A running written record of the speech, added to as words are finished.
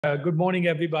Good morning,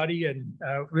 everybody, and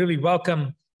really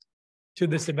welcome to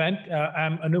this event.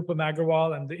 I'm Anupam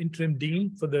Agarwal. I'm the interim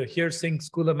dean for the Heersink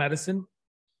School of Medicine.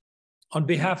 On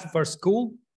behalf of our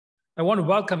school, I want to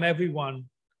welcome everyone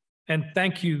and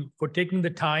thank you for taking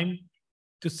the time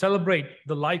to celebrate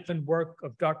the life and work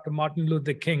of Dr. Martin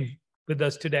Luther King with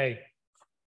us today.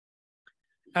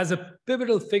 As a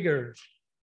pivotal figure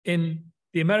in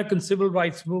the American Civil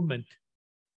Rights Movement,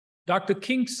 Dr.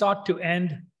 King sought to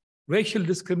end racial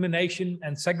discrimination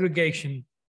and segregation.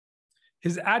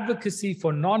 His advocacy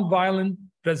for nonviolent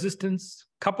resistance,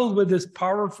 coupled with his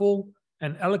powerful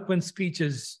and eloquent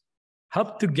speeches,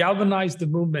 helped to galvanize the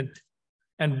movement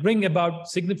and bring about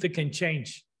significant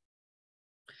change.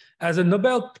 As a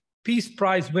Nobel Peace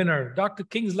Prize winner, Dr.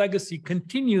 King's legacy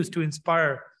continues to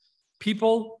inspire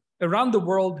people around the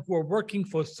world who are working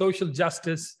for social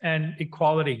justice and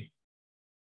equality.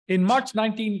 In March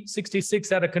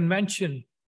 1966, at a convention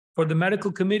for the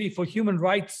Medical Committee for Human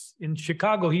Rights in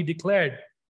Chicago, he declared,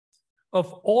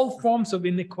 "Of all forms of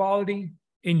inequality,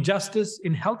 injustice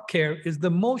in healthcare is the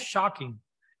most shocking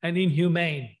and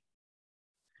inhumane."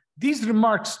 These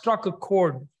remarks struck a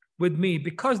chord with me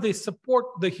because they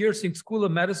support the Heersink School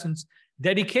of Medicine's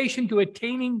dedication to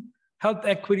attaining health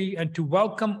equity and to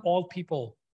welcome all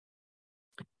people.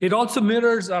 It also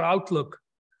mirrors our outlook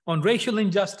on racial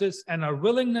injustice and our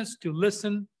willingness to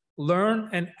listen, learn,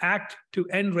 and act to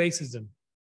end racism.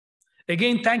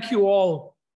 Again, thank you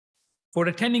all for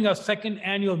attending our second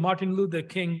annual Martin Luther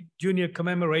King Jr.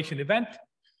 Commemoration event.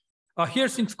 Our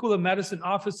Heersink School of Medicine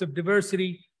Office of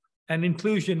Diversity and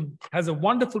Inclusion has a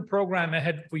wonderful program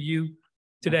ahead for you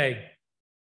today.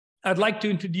 I'd like to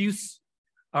introduce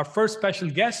our first special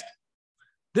guest.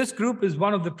 This group is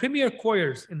one of the premier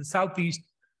choirs in the Southeast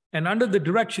and under the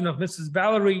direction of Mrs.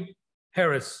 Valerie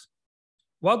Harris.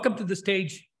 Welcome to the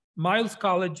stage, Miles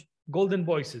College Golden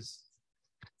Voices.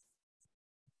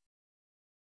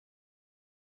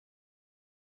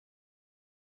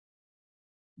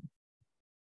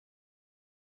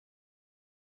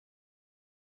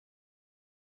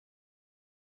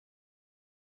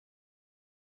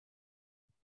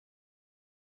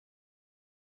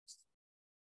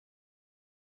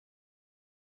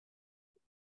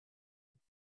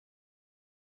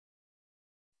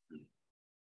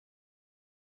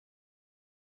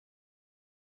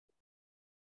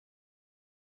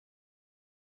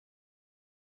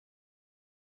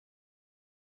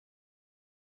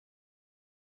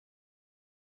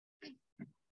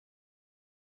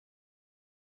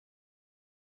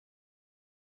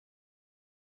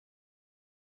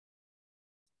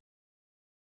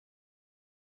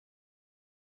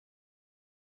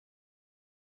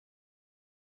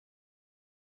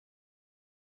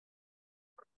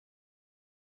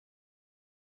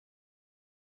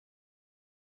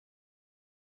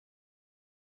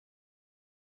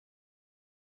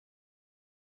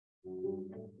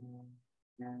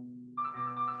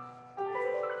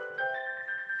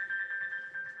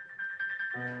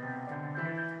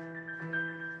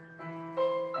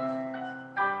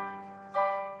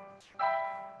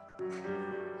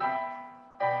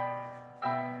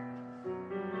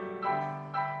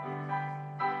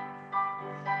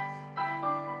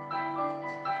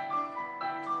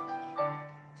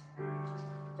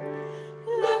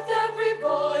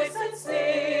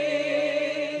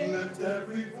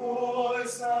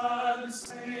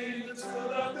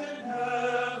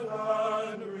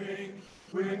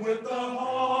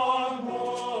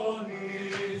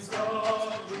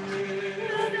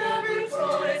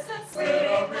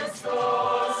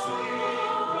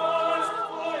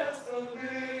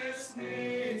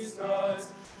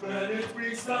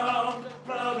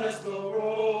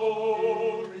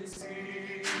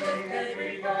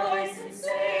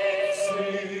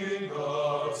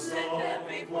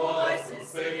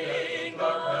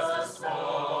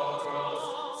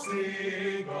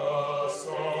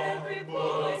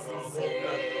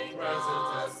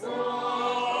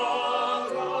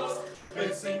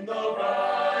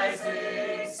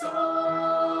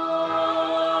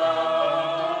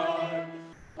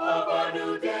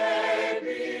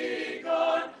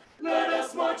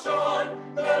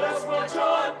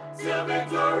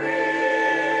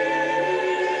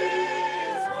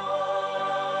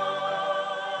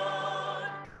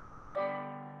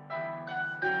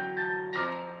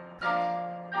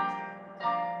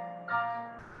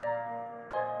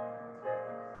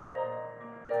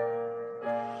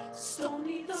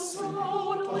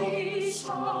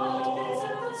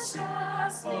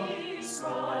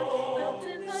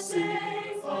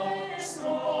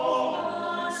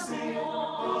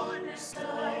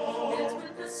 It's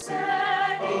with the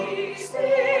steady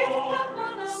street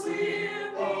upon a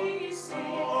weary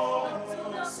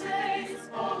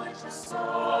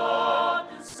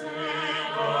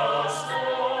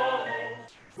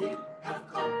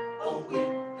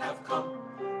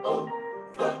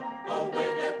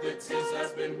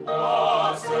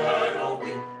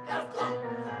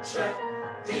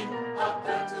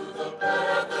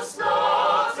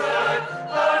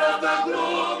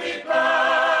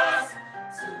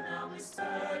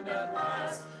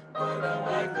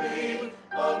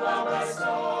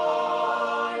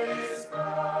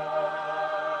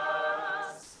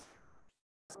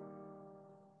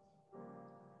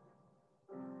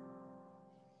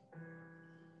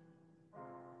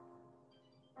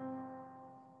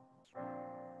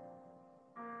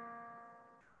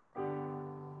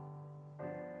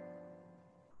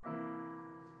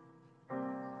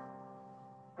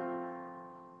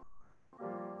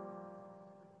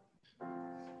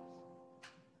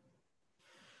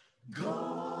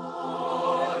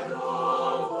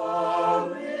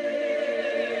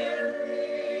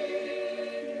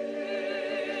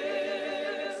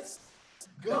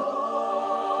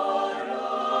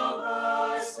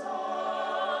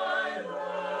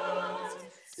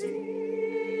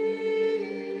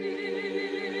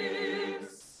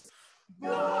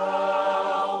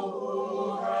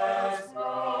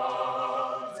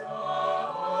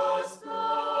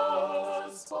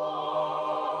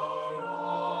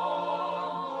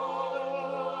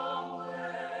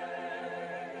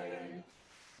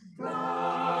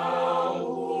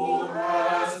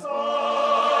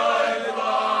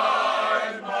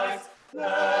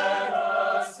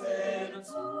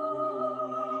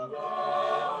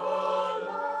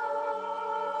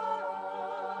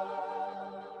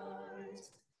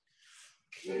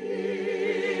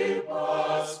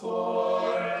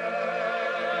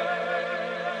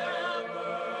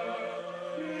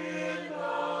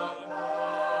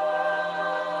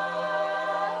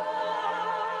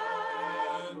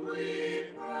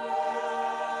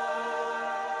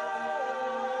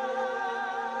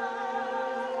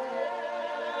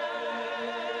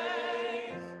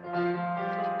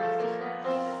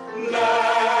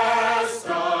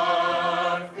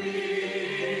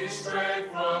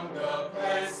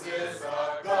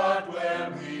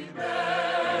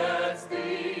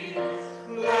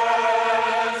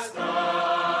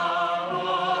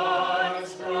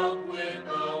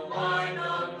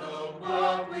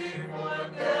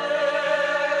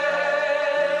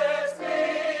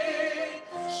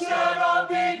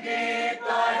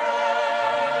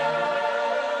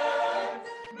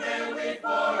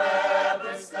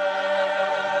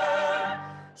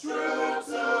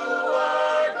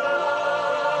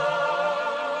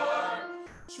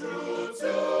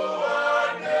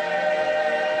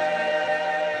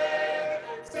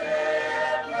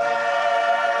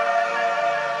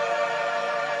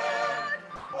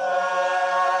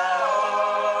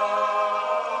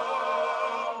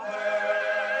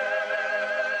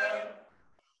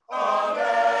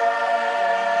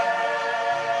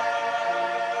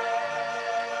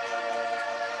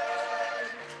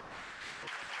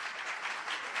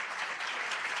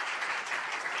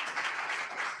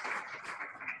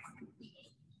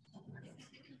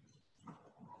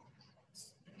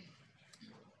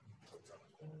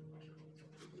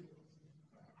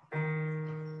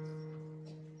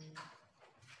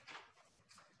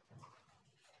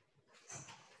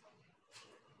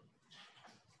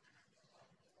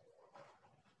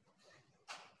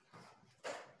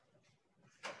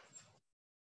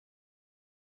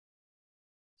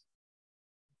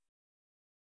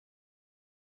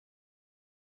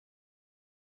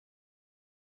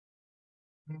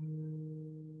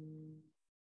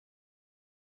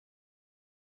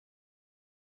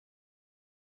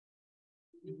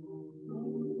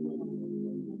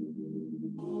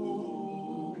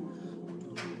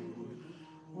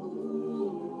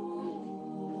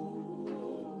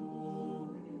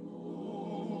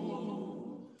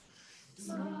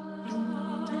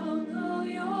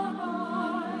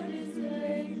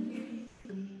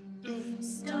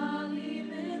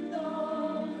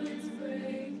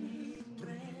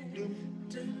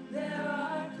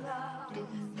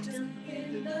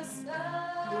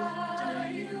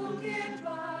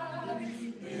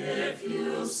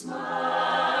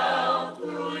Smile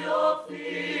through your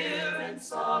fear and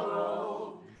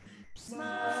sorrow.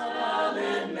 Smile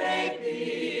and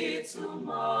maybe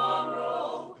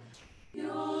tomorrow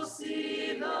you'll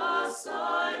see the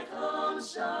sun come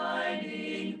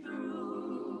shining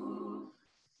through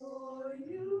for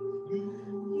you.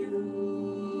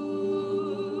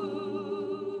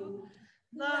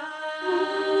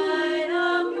 Light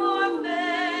up your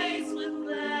face with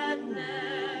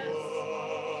gladness.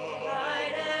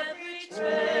 Hide every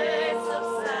trace of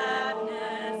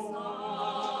sadness,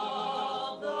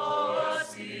 although a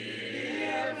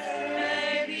tear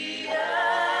may be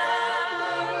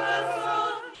ever so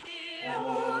near.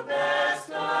 That's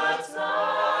the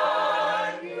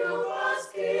time you must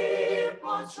keep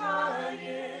on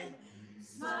trying.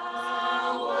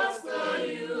 Smile, what's the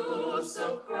use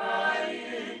of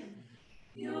crying?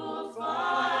 You'll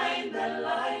find that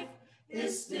life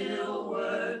is still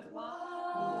worthwhile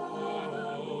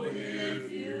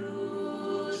if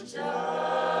you just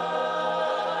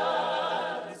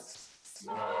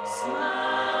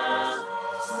smile,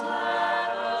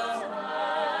 smile,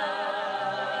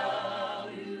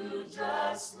 you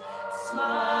just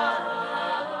smile.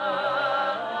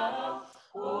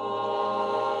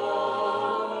 Oh,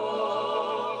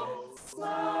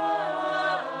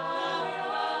 smile.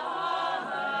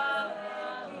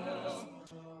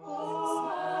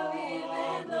 Smile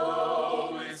even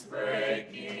though it's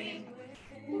breaking.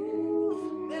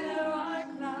 There are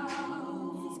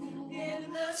clouds in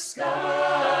the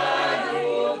sky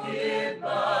you'll get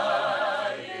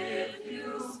by if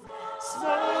you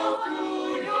smile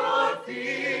through your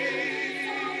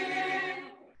fear.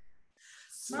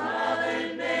 Smile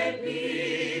and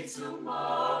maybe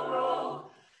tomorrow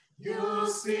you'll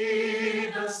see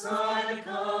the sun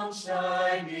come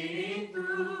shining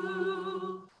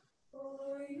through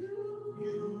for you.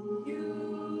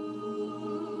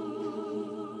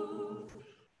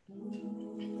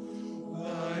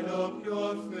 Light up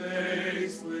your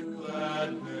face with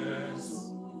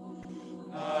gladness.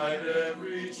 Hide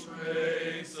every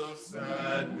trace of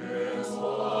sadness.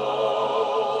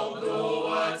 Although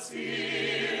a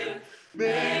tear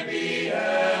may be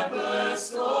ever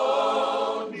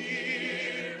so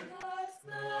near,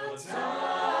 that's the time.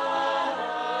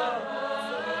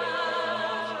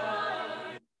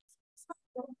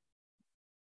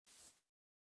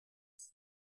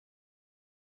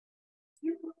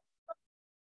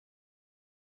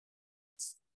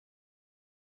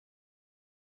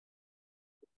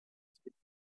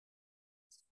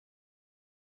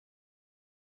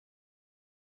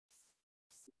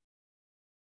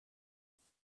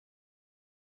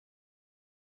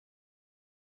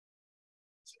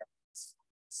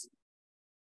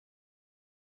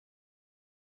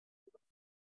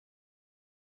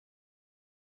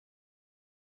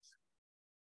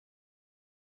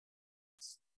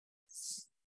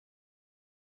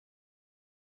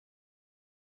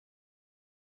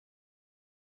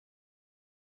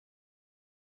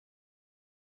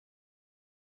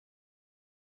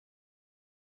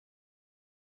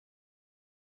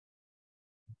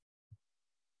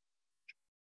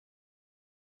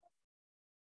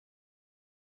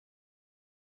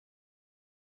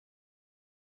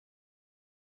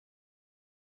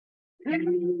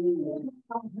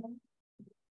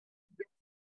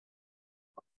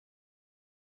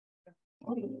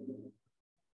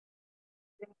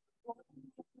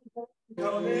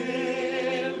 Come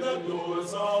in, the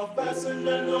doors are fastened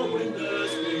and the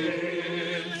windows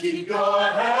clear. Keep your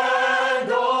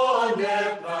hand on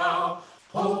them now.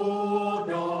 Hold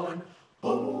on,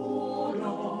 hold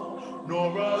on.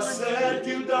 Nora said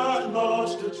you got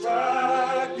lost the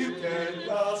track. You can't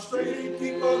go straight,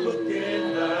 keep on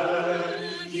looking back.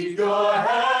 Keep your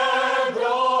hand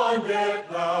on them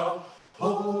now.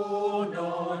 Hold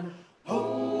on,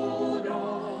 hold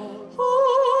on.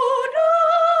 Hold on.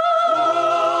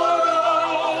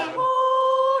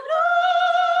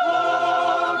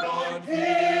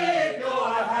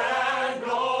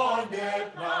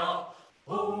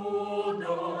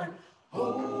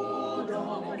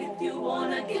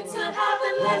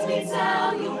 Let me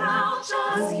tell you how.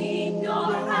 Just keep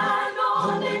your hand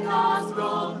on the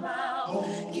gospel plow.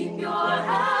 Keep your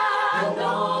hand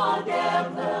on their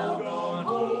plow.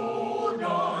 Hold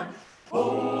on,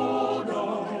 hold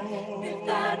on. If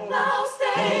that plow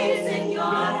stays in your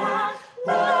hand,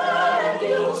 let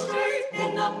you straight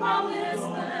in the promised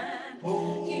land.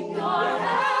 Keep your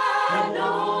hand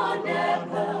on their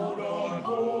plow.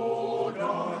 Hold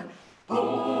on,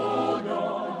 hold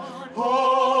on,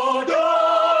 hold on,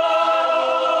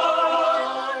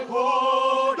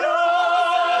 hold on.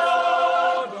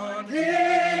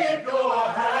 Keep your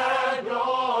hand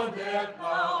on their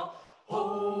plow.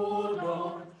 Hold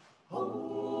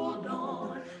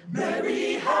on.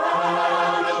 Mary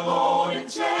had a golden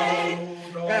chain.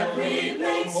 Every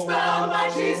link spelled by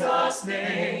Jesus'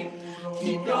 name.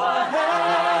 Keep your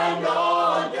hand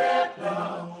on their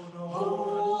plow.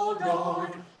 Hold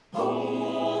on,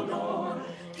 hold on.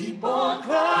 Keep on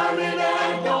climbing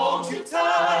and don't you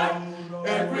tire.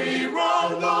 Every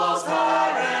road goes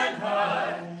higher and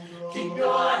higher. Keep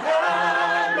your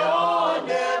hand on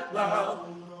their plow.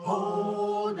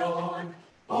 Hold on,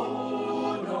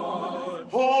 hold on,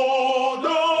 hold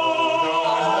on.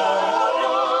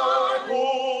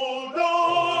 Hold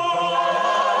on.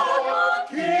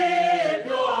 Keep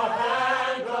your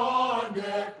hand on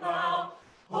their plow.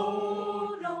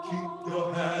 Hold on. Keep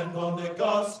your hand on the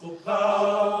gospel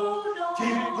plow.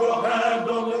 Keep your hand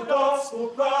on the gospel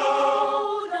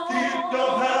plow. Keep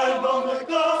your hand on the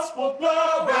gospel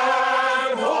plow.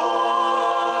 And hold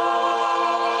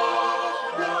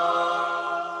on.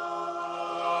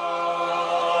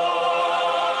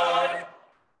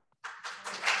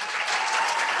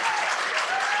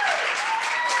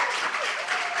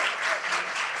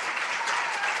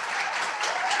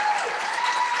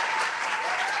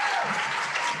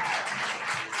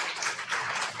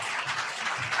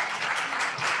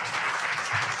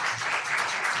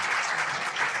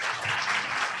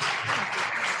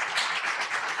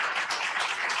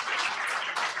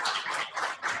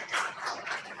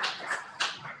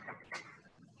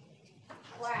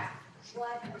 Wow,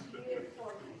 what a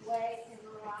beautiful way to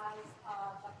memorize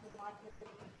Dr. Martin.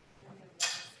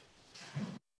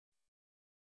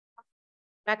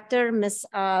 Director, Ms.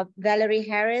 Valerie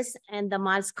Harris, and the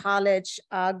Miles College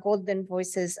Golden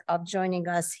Voices of joining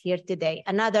us here today.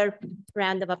 Another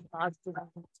round of applause to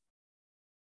them.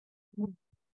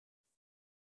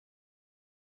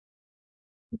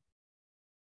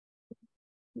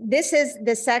 This is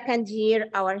the second year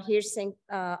our Heersink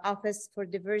Office for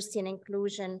Diversity and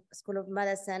Inclusion School of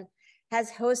Medicine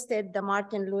has hosted the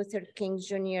Martin Luther King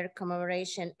Jr.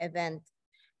 Commemoration event,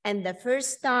 and the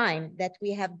first time that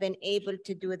we have been able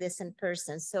to do this in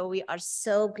person. So we are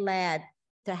so glad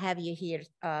to have you here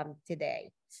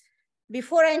today.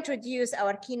 Before I introduce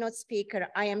our keynote speaker,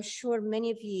 I am sure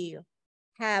many of you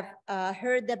have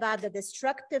heard about the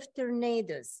destructive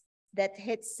tornadoes that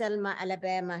hit Selma,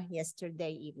 Alabama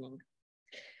yesterday evening,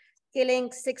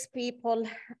 killing 6 people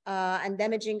and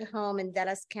damaging homes in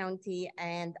Dallas County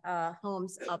and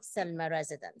homes of Selma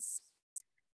residents.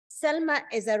 Selma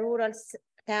is a rural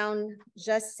town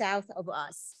just south of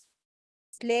us,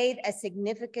 played a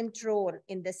significant role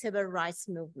in the civil rights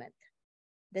movement.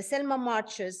 The Selma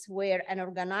marches were an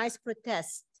organized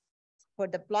protest for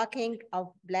the blocking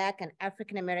of Black and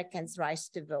African Americans' rights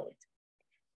to vote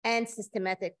and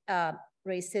systematic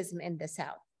racism in the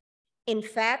South. In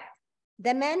fact,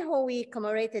 the man who we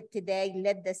commemorated today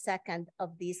led the second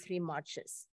of these 3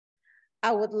 marches.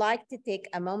 I would like to take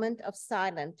a moment of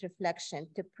silent reflection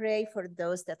to pray for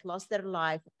those that lost their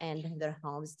life and their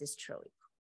homes destroyed.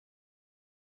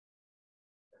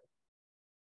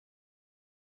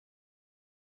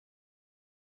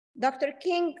 Dr.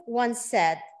 King once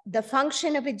said, "The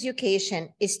function of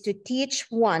education is to teach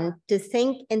one to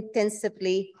think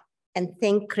intensively and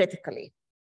think critically.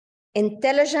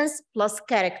 Intelligence plus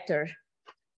character.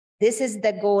 This is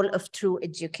the goal of true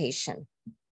education."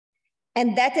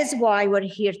 And that is why we're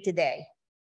here today.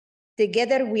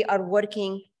 Together, we are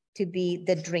working to be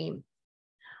the dream.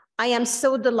 I am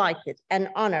so delighted and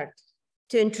honored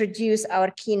to introduce our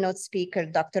keynote speaker,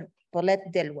 Dr.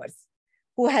 Paulette Dilworth,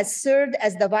 who has served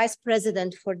as the Vice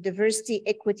President for Diversity,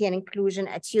 Equity, and Inclusion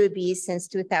at UAB since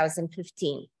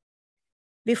 2015.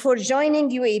 Before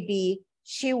joining UAB,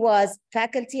 she was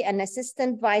faculty and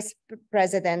assistant vice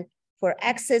president for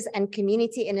Access and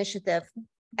Community Initiative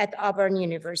at Auburn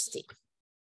University,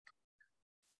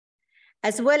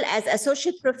 as well as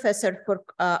associate professor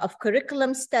of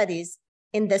curriculum studies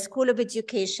in the School of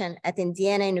Education at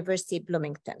Indiana University,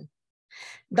 Bloomington.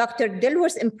 Dr.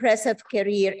 Dilworth's impressive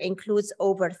career includes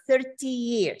over 30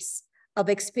 years of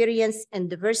experience in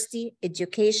diversity,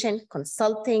 education,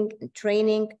 consulting, and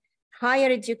training,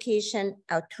 higher education,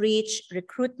 outreach,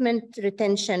 recruitment,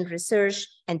 retention, research,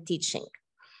 and teaching.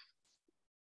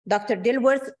 Dr.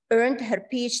 Dilworth earned her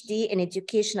Ph.D. in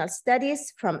educational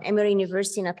studies from Emory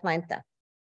University in Atlanta.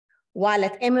 While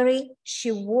at Emory,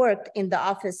 she worked in the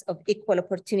Office of Equal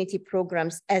Opportunity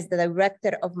Programs as the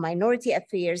Director of Minority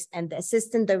Affairs and the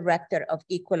Assistant Director of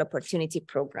Equal Opportunity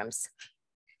Programs.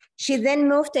 She then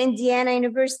moved to Indiana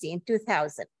University in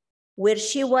 2000, where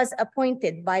she was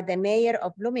appointed by the mayor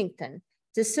of Bloomington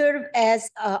to serve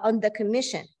as on the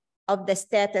Commission of the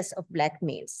Status of Black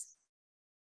Males.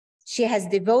 She has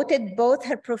devoted both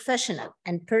her professional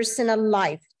and personal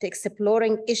life to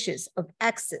exploring issues of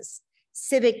access,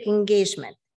 civic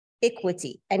engagement,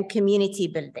 equity, and community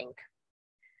building.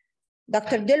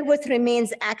 Dr. Dilworth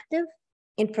remains active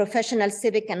in professional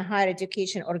civic and higher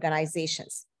education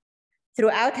organizations.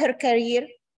 Throughout her career,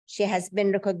 she has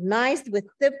been recognized with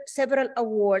several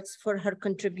awards for her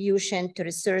contribution to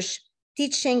research,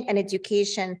 teaching, and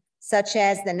education, such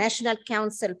as the National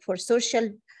Council for Social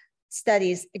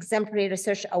Studies Exemplary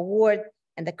Research Award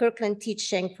and the Kirkland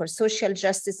Teaching for Social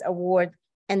Justice Award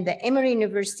and the Emory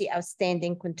University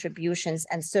Outstanding Contributions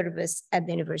and Service at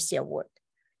the University Award.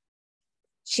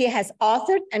 She has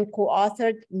authored and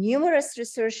co-authored numerous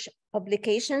research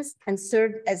publications and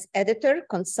served as editor,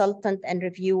 consultant, and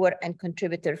reviewer and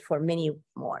contributor for many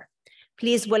more.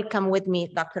 Please welcome with me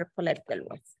Dr. Paulette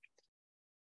Dilworth.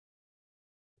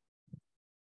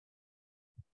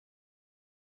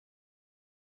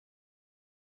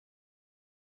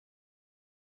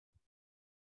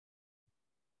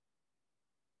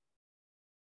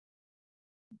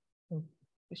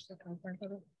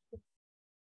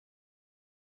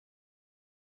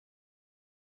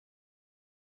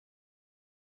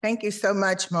 Thank you so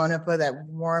much, Mona, for that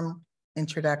warm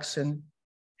introduction.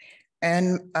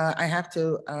 And I have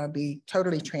to be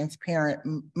totally transparent.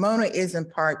 Mona is in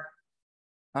part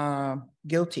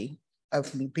guilty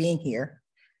of me being here,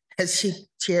 as she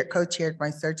co-chaired my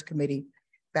search committee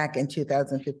back in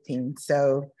 2015.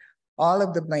 So all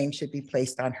of the blame should be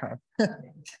placed on her.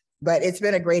 But it's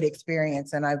been a great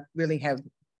experience, and I really have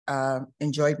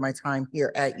enjoyed my time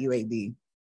here at UAB.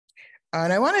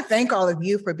 And I want to thank all of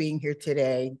you for being here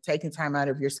today, taking time out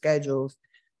of your schedules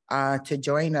to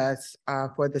join us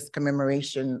for this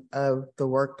commemoration of the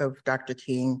work of Dr.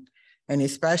 King, and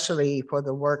especially for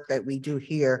the work that we do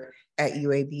here at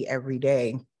UAB every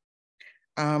day.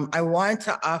 I want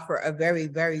to offer a very,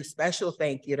 very special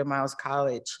thank you to Miles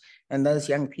College and those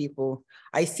young people.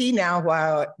 I see now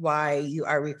why you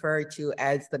are referred to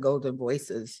as the Golden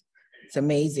Voices. It's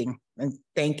amazing, and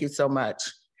thank you so much.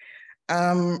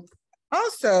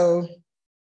 Also,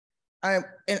 and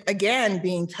again,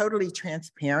 being totally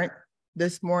transparent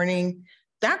this morning,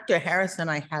 Dr. Harris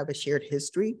and I have a shared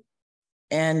history.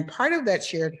 And part of that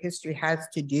shared history has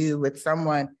to do with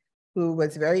someone who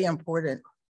was very important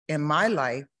in my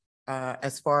life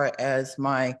as far as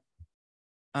my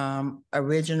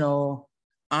original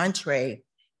entree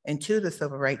into the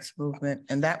civil rights movement.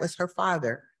 And that was her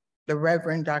father, the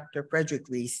Reverend Dr. Frederick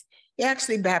Reese. He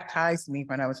actually baptized me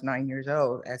when I was 9 years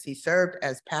old, as he served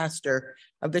as pastor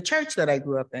of the church that I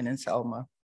grew up in Selma.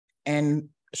 And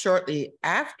shortly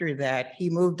after that, he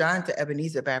moved on to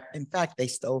Ebenezer Baptist. In fact, they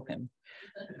stole him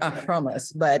from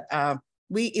us, but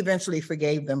we eventually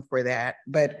forgave them for that.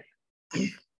 But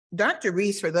Dr.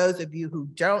 Reese, for those of you who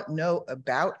don't know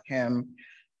about him,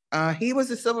 he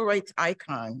was a civil rights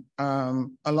icon,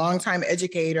 a longtime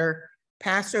educator,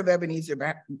 pastor of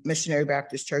Ebenezer Missionary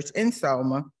Baptist Church in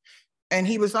Selma. And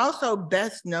he was also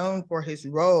best known for his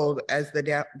role as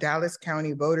the Dallas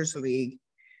County Voters League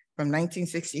from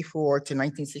 1964 to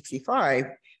 1965,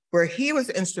 where he was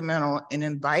instrumental in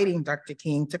inviting Dr.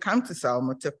 King to come to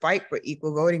Selma to fight for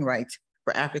equal voting rights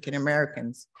for African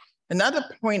Americans. Another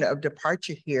point of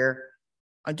departure here,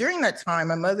 during that time,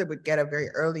 my mother would get up very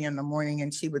early in the morning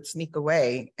and she would sneak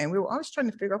away. And we were always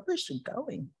trying to figure out, where is she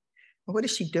going? What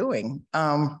is she doing?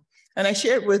 And I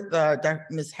shared with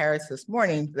Ms. Harris this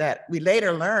morning that we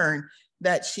later learned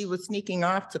that she was sneaking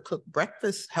off to cook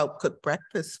breakfast, help cook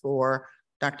breakfast for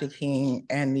Dr. King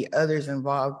and the others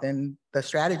involved in the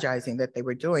strategizing that they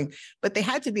were doing. But they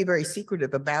had to be very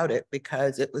secretive about it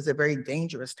because it was a very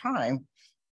dangerous time.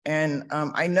 And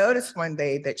I noticed one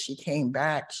day that she came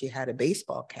back, she had a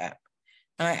baseball cap.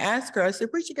 And I asked her, I said,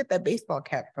 where'd you get that baseball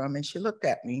cap from? And she looked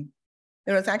at me.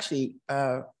 It was actually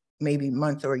maybe a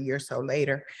month or a year or so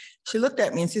later. She looked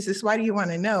at me and she says, why do you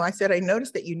want to know? I said, I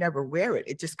noticed that you never wear it.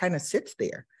 It just kind of sits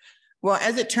there. Well,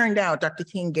 as it turned out, Dr.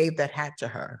 King gave that hat to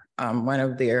her, one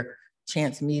of their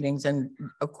chance meetings. And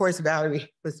of course,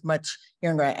 Valerie was much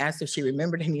younger. I asked if she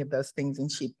remembered any of those things,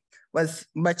 and she was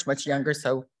much, much younger,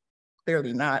 so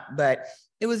clearly not, but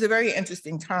it was a very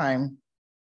interesting time.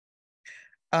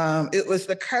 It was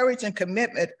the courage and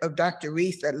commitment of Dr.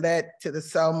 Reese that led to the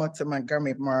Selma to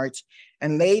Montgomery March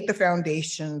and laid the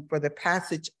foundation for the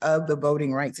passage of the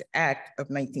Voting Rights Act of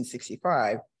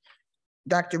 1965.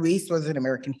 Dr. Reese was an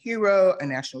American hero, a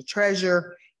national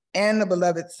treasure, and a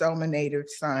beloved Selma native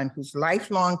son whose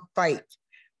lifelong fight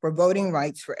for voting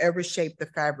rights forever shaped the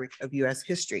fabric of US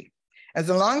history. As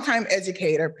a longtime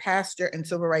educator, pastor, and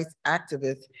civil rights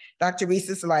activist, Dr.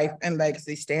 Reese's life and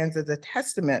legacy stands as a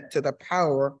testament to the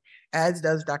power, as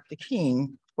does Dr.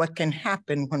 King, what can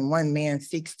happen when one man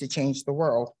seeks to change the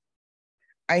world.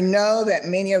 I know that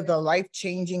many of the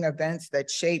life-changing events that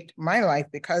shaped my life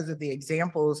because of the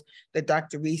examples that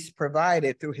Dr. Reese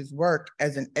provided through his work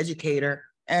as an educator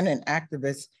and an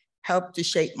activist helped to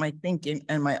shape my thinking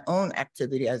and my own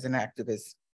activity as an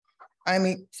activist. I'm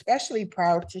especially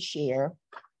proud to share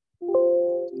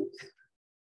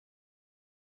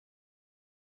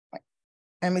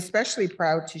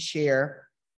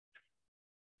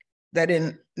that in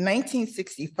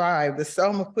 1965, the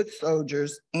Selma foot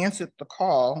soldiers answered the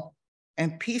call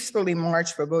and peacefully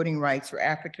marched for voting rights for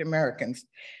African Americans.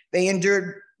 They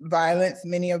endured violence,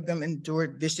 many of them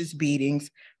endured vicious beatings,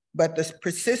 but the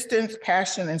persistence,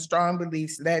 passion, and strong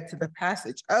beliefs led to the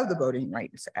passage of the Voting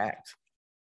Rights Act.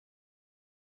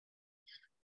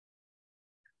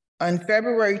 On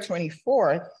February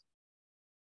 24th,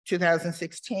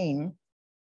 2016,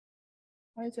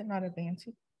 why is it not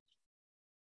advancing?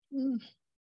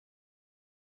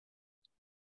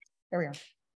 There we are.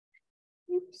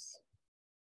 Oops.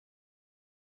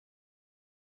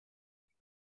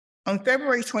 On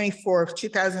February 24th,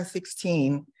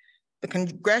 2016, the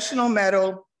Congressional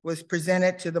Medal was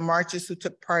presented to the marchers who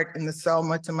took part in the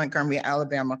Selma to Montgomery,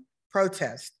 Alabama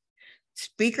protest.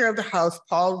 Speaker of the House,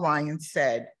 Paul Ryan,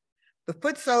 said, "The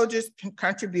foot soldiers'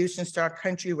 contributions to our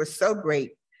country were so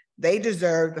great, they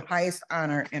deserve the highest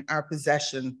honor in our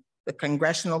possession, the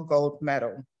Congressional Gold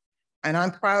Medal." And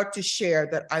I'm proud to share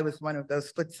that I was one of those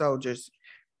foot soldiers.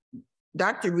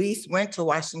 Dr. Reese went to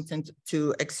Washington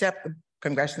to accept the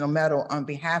Congressional Medal on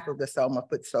behalf of the Selma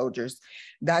foot soldiers.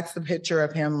 That's the picture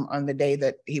of him on the day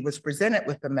that he was presented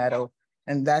with the medal,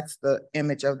 and that's the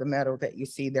image of the medal that you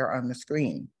see there on the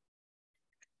screen.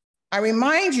 I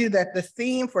remind you that the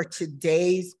theme for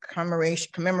today's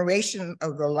commemoration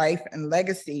of the life and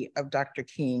legacy of Dr.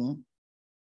 King,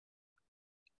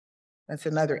 that's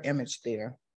another image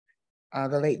there,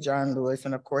 the late John Lewis,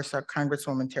 and of course our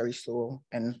Congresswoman Terry Sewell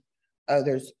and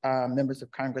others, members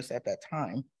of Congress at that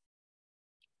time.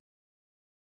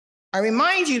 I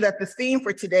remind you that the theme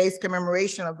for today's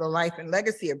commemoration of the life and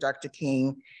legacy of Dr.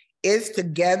 King is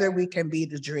 "Together We Can Be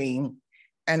the Dream."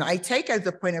 And I take as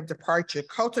a point of departure,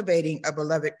 cultivating a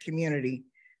beloved community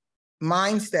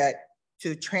mindset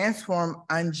to transform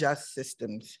unjust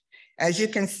systems. As you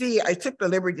can see, I took the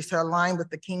liberty to align with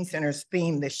the King Center's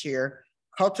theme this year,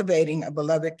 cultivating a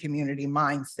beloved community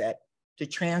mindset to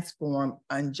transform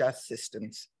unjust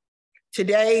systems.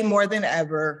 Today, more than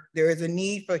ever, there is a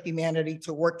need for humanity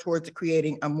to work towards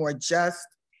creating a more just,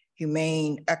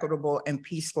 humane, equitable, and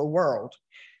peaceful world,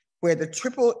 where the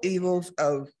triple evils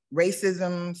of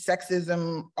racism,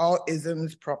 sexism, all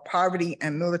isms, poverty,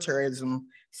 and militarism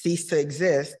cease to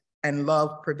exist and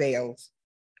love prevails.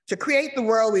 To create the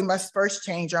world, we must first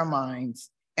change our minds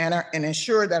and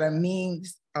ensure that our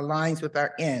means aligns with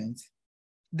our ends.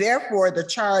 Therefore, the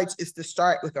charge is to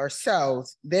start with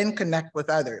ourselves, then connect with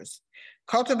others.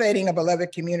 Cultivating a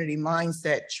beloved community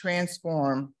mindset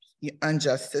transforms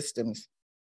unjust systems.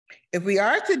 If we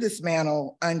are to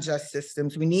dismantle unjust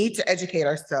systems, we need to educate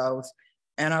ourselves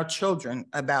and our children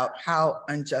about how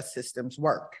unjust systems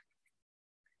work.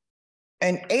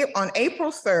 And on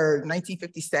April 3rd,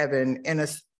 1957, in a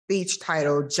speech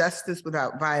titled "Justice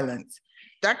Without Violence,"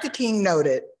 Dr. King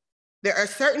noted, "There are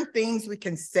certain things we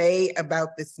can say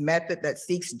about this method that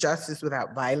seeks justice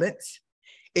without violence.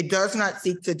 It does not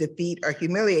seek to defeat or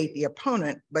humiliate the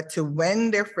opponent, but to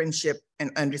win their friendship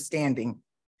and understanding.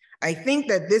 I think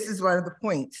that this is one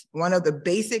of the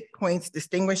basic points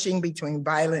distinguishing between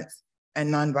violence and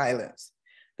nonviolence.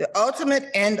 The ultimate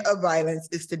end of violence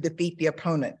is to defeat the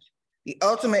opponent. The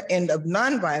ultimate end of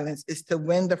nonviolence is to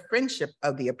win the friendship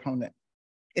of the opponent.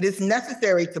 It is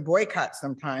necessary to boycott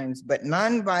sometimes, but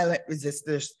nonviolent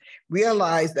resistors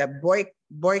realize that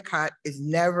boycott is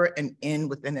never an end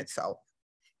within itself,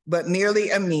 but merely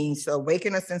a means to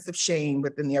awaken a sense of shame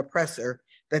within the oppressor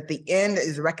that the end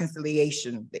is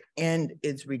reconciliation, the end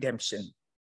is redemption."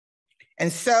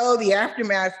 And so the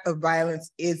aftermath of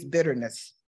violence is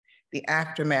bitterness. The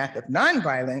aftermath of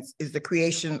nonviolence is the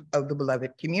creation of the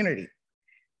beloved community.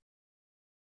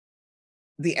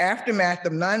 The aftermath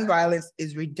of nonviolence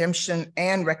is redemption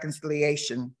and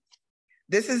reconciliation.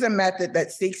 This is a method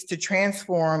that seeks to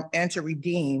transform and to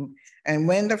redeem and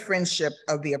win the friendship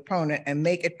of the opponent and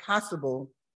make it possible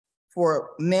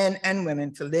for men and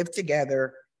women to live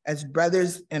together as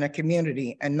brothers in a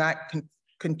community and not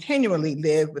continually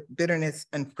live with bitterness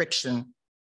and friction.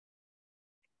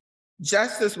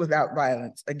 Justice without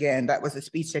violence. Again, that was a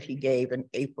speech that he gave in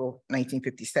April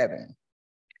 1957.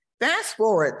 Fast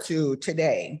forward to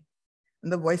today,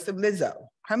 the voice of Lizzo.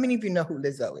 How many of you know who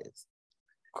Lizzo is?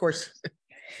 Of course,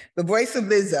 the voice of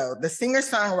Lizzo, the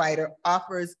singer-songwriter,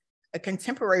 offers a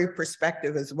contemporary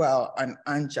perspective as well on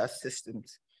unjust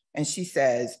systems. And she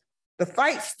says, the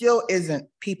fight still isn't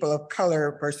people of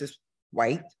color versus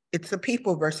white, it's the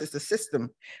people versus the system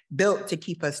built to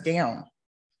keep us down.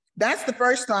 That's the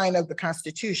first line of the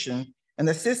Constitution, and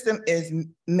the system is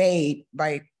made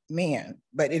by man,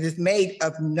 but it is made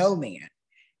of no man.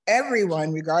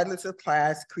 Everyone, regardless of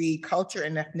class, creed, culture,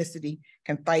 and ethnicity,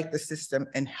 can fight the system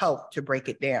and help to break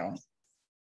it down.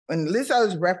 When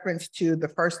Lizzo's reference to the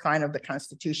first line of the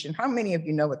Constitution, how many of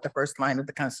you know what the first line of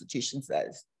the Constitution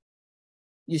says?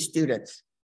 You students.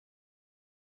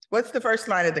 What's the first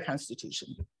line of the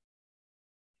Constitution?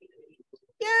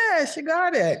 Yes, you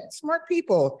got it. Smart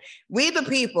people. We, the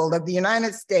people of the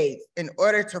United States, in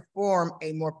order to form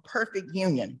a more perfect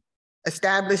union,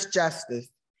 establish justice,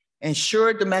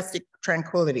 ensure domestic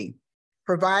tranquility,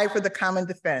 provide for the common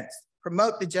defense,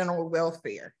 promote the general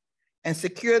welfare, and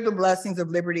secure the blessings of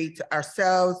liberty to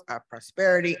ourselves, our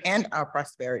prosperity,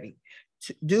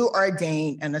 to do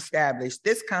ordain and establish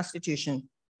this Constitution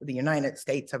for the United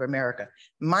States of America.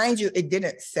 Mind you, it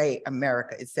didn't say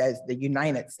America, it says the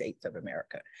United States of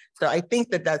America. So I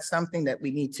think that that's something that we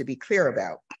need to be clear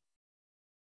about.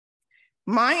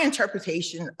 My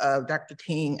interpretation of Dr.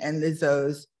 King and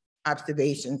Lizzo's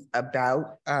observations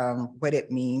about what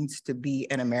it means to be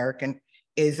an American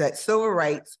is that civil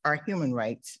rights are human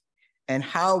rights, and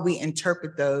how we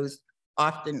interpret those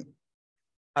often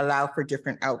allow for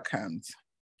different outcomes.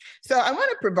 So I want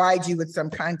to provide you with some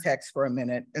context for a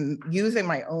minute, and using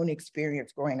my own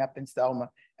experience growing up in Selma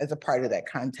as a part of that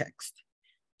context.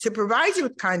 To provide you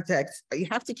with context, you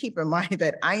have to keep in mind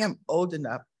that I am old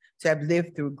enough to have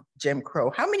lived through Jim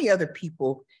Crow. How many other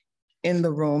people in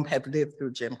the room have lived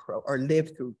through Jim Crow or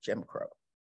lived through Jim Crow?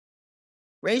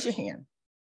 Raise your hand.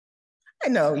 I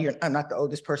know I'm not the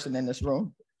oldest person in this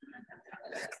room.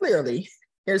 Clearly,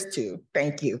 here's two,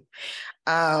 thank you.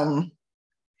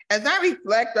 As I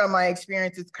reflect on my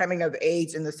experiences coming of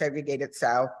age in the segregated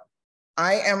South,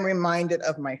 I am reminded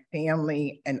of my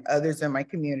family and others in my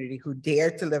community who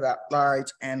dared to live out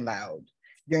large and loud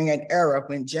during an era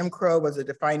when Jim Crow was a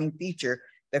defining feature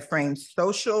that framed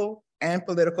social and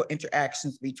political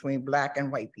interactions between Black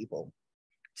and white people.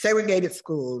 Segregated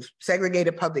schools,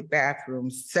 segregated public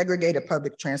bathrooms, segregated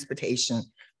public transportation,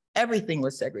 everything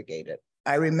was segregated.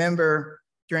 I remember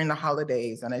during the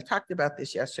holidays, and I talked about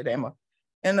this yesterday, I'm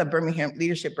in the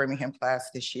Leadership Birmingham class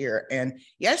this year, and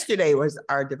yesterday was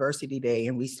our diversity day,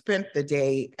 and we spent the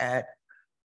day at,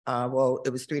 well, it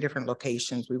was 3 different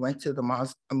locations. We went to the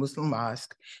Muslim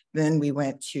mosque, then we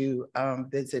went to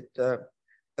visit the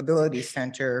Ability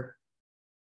Center.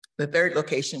 The 3rd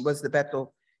location was the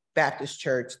Bethel Baptist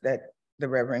Church that the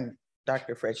Reverend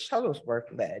Dr. Fred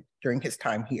Shuttlesworth led during his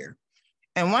time here.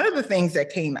 And one of the things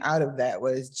that came out of that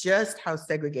was just how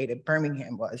segregated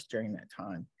Birmingham was during that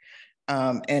time.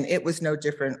 And it was no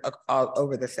different all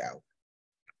over the South.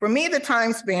 For me, the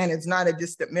time span is not a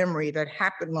distant memory that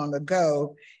happened long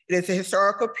ago. It is a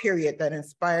historical period that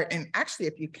inspired, and actually,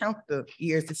 if you count the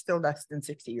years, it's still less than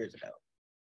 60 years ago.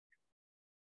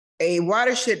 A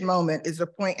watershed moment is a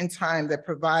point in time that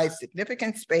provides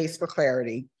significant space for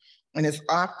clarity and is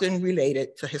often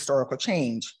related to historical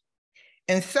change.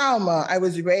 In Selma, I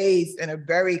was raised in a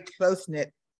very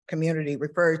close-knit community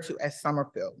referred to as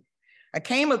Summerfield. I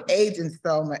came of age in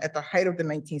Selma at the height of the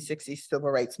 1960s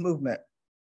civil rights movement.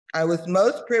 I was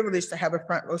most privileged to have a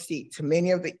front row seat to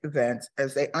many of the events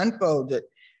as they unfolded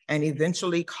and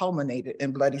eventually culminated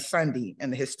in Bloody Sunday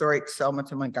and the historic Selma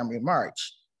to Montgomery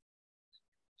March.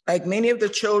 Like many of the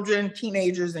children,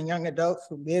 teenagers, and young adults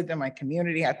who lived in my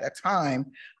community at that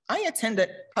time, I attended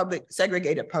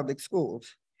segregated public schools.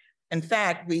 In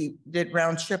fact, we did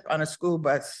round trip on a school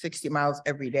bus 60 miles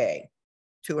every day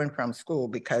to and from school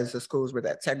because the schools were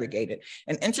that segregated.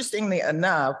 And interestingly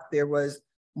enough, there was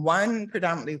one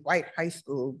predominantly white high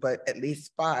school, but at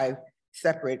least 5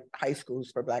 separate high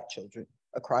schools for Black children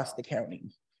across the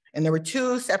county. And there were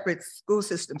two separate school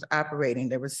systems operating.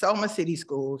 There was Selma City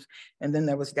Schools, and then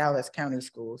there was Dallas County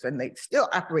Schools. And they still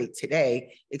operate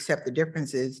today, except the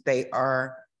difference is they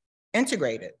are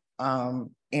integrated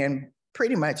and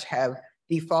pretty much have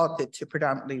defaulted to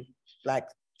predominantly Black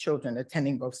children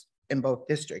attending in both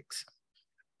districts.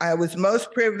 I was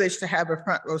most privileged to have a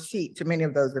front row seat to many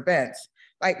of those events.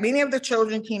 Like many of the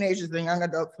children, teenagers, and young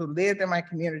adults who lived in my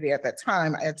community at that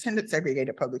time, I attended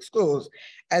segregated public schools.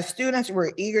 As students, we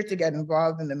were eager to get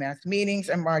involved in the mass meetings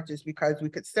and marches because we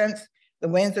could sense the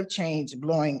winds of change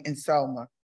blowing in Selma.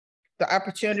 The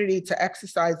opportunity to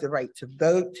exercise the right to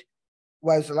vote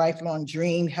was a lifelong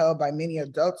dream held by many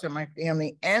adults in my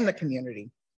family and the community.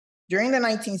 During the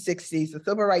 1960s, the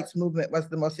civil rights movement was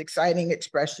the most exciting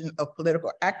expression of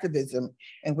political activism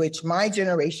in which my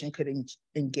generation could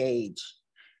engage.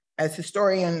 As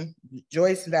historian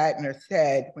Joyce Ladner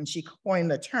said when she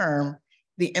coined the term,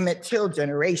 the Emmett Till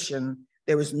generation,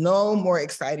 there was no more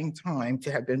exciting time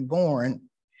to have been born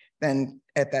than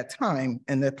at that time,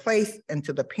 and the place and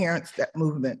to the parents that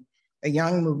movement, a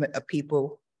young movement of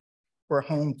people were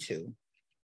home to.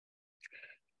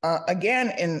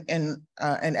 Again, in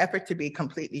an effort to be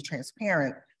completely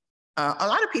transparent, a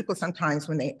lot of people sometimes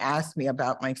when they ask me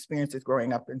about my experiences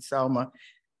growing up in Selma,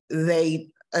 they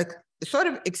sort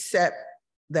of accept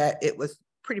that it was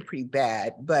pretty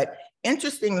bad. But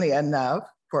interestingly enough,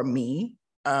 for me,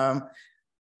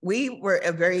 we were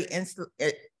a very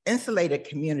insulated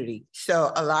community.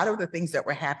 So a lot of the things that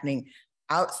were happening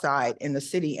outside in the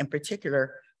city in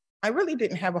particular, I really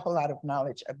didn't have a whole lot of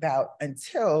knowledge about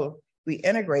until we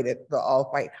integrated the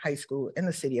all-white high school in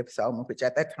the city of Selma, which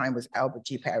at that time was Albert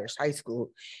G. Parrish High School.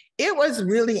 It was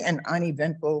really an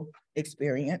uneventful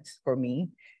experience for me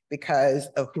because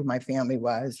of who my family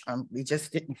was. We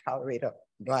just didn't tolerate a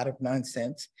lot of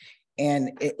nonsense.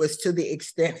 And it was to the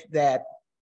extent that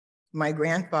my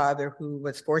grandfather, who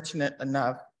was fortunate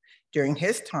enough during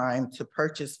his time to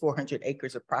purchase 400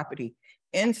 acres of property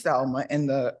in Selma, and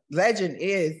the legend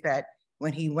is that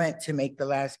when he went to make the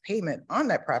last payment on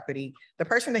that property, the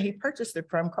person that he purchased it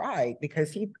from cried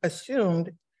because he assumed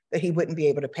that he wouldn't be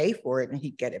able to pay for it and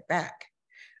he'd get it back.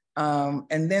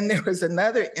 And then there was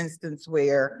another instance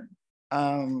where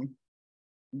during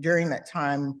that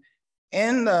time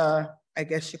in the, I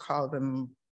guess you call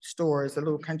them stores, the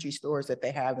little country stores that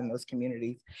they have in those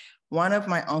communities, one of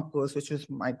my uncles, which was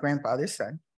my grandfather's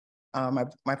son,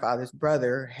 my father's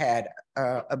brother, had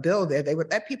a bill there. They would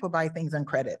let people buy things on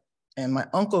credit. And my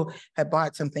uncle had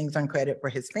bought some things on credit for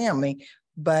his family,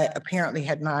 but apparently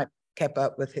had not kept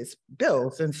up with his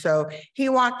bills. And so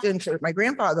my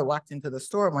grandfather walked into the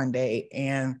store one day,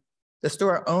 and the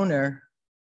store owner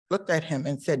looked at him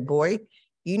and said, "Boy,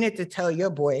 you need to tell your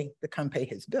boy to come pay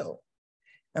his bill."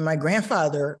 And my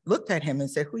grandfather looked at him and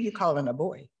said, "Who you calling a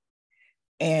boy?"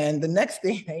 And the next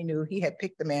thing they knew, he had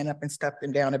picked the man up and stuffed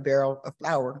him down a barrel of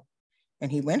flour.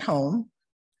 And he went home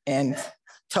and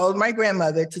told my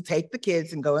grandmother to take the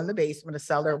kids and go in the basement, a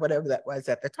cellar, whatever that was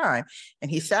at the time.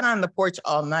 And he sat on the porch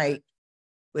all night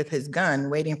with his gun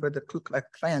waiting for the Ku Klux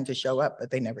Klan to show up, but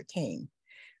they never came.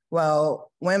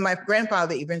 Well, when my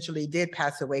grandfather eventually did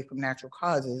pass away from natural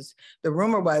causes, the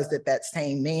rumor was that that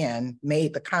same man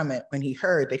made the comment when he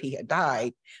heard that he had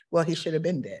died, well, he should have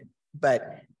been dead.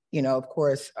 But, you know, of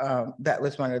course, that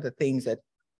was one of the things that,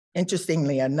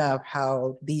 interestingly enough,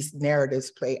 how these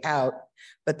narratives play out.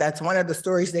 But that's one of the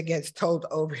stories that gets told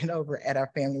over and over at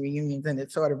our family reunions. And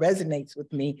it sort of resonates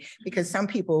with me because some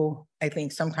people, I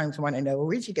think, sometimes want to know, well,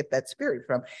 where'd you get that spirit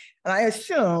from? And I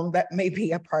assume that may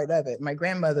be a part of it. My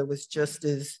grandmother was just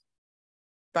as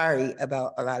fiery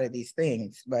about a lot of these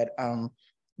things, but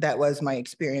that was my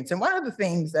experience. And one of the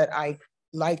things that I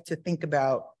like to think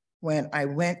about when I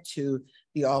went to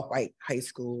the all-white high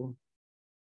school,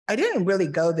 I didn't really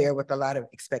go there with a lot of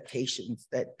expectations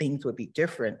that things would be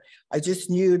different. I just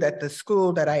knew that the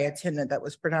school that I attended that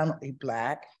was predominantly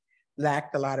Black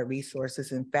lacked a lot of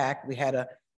resources. In fact, we had an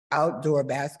outdoor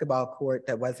basketball court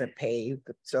that wasn't paved.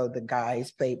 So the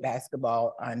guys played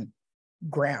basketball on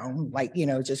ground, like, you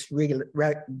know, just regular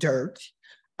dirt.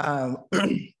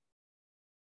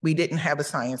 We didn't have a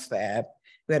science lab.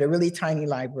 We had a really tiny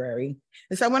library.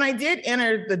 And so when I did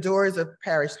enter the doors of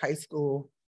Parrish High School,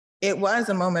 it was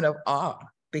a moment of awe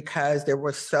because there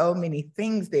were so many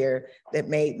things there that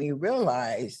made me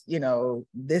realize, you know,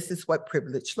 this is what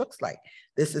privilege looks like.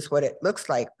 This is what it looks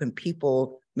like when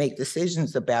people make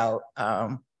decisions about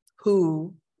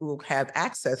who will have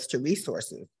access to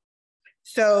resources.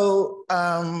 So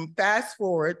fast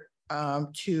forward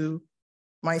to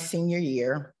my senior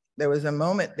year, there was a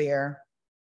moment there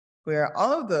where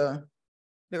all of the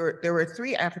there were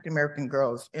 3 African-American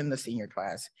girls in the senior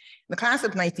class. The class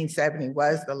of 1970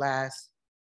 was the last,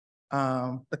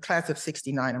 the class of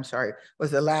 69, I'm sorry,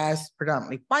 was the last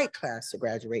predominantly white class to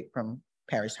graduate from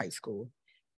Parish High School.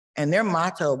 And their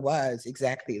motto was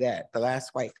exactly that, the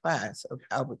last white class of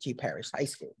Albert G. Parish High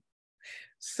School.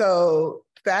 So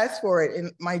fast forward,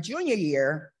 in my junior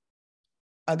year,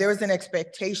 there was an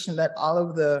expectation that all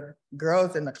of the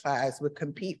girls in the class would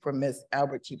compete for Miss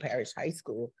Albert G. Parish High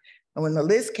School. And when the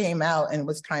list came out and it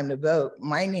was time to vote,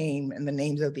 my name and the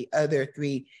names of the other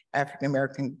 3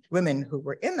 African-American women who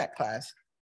were in that class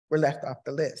were left off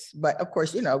the list. But of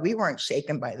course, you know, we weren't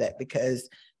shaken by that because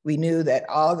we knew that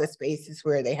all the spaces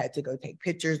where they had to go take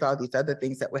pictures, all these other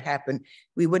things that would happen,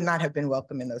 we would not have been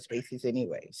welcome in those spaces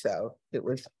anyway. So it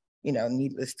was, you know,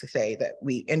 needless to say that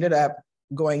we ended up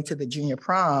going to the junior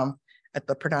prom at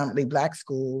the predominantly Black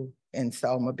school in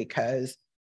Selma because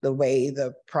the way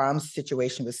the prom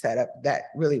situation was set up, that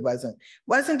really wasn't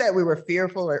that we were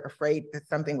fearful or afraid that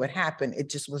something would happen.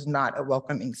 It just was not a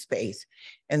welcoming space.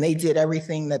 And they did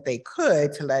everything that they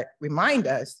could to remind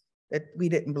us that we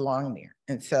didn't belong there.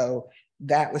 And so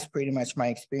that was pretty much my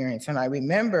experience. And I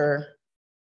remember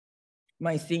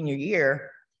my senior year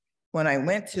when I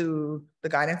went to the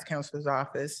guidance counselor's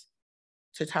office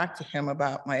to talk to him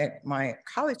about my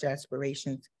college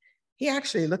aspirations, he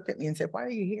actually looked at me and said, "Why are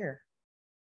you here?"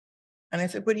 And I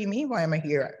said, "What do you mean, why am I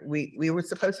here? We were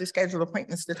supposed to schedule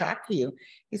appointments to talk to you."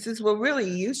 He says, "Well, really,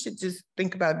 you should just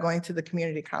think about going to the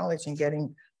community college and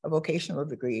getting a vocational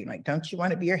degree. Like, don't you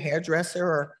want to be a hairdresser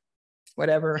or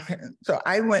whatever?" So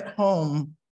I went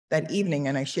home that evening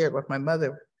and I shared with my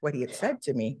mother what he had said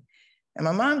to me. And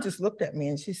my mom just looked at me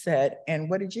and she said, "And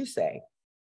what did you say?"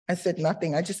 I said,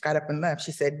 "Nothing, I just got up and left."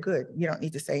 She said, "Good, you don't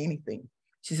need to say anything."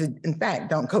 She said, "In fact,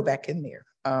 don't go back in there."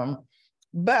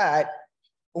 But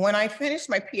when I finished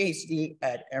my Ph.D.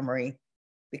 at Emory,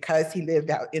 because he lived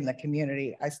out in the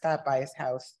community, I stopped by his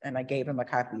house and I gave him a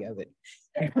copy of it.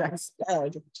 And I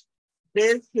said,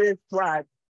 this is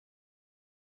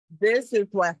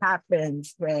what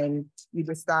happens when you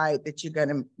decide that you're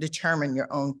gonna determine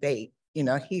your own fate. You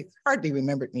know, he hardly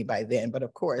remembered me by then, but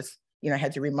of course, you know, I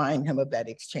had to remind him of that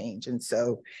exchange. And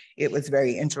so it was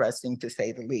very interesting to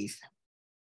say the least.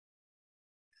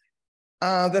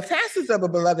 The facets of a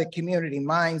beloved community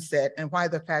mindset and why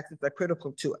the facets are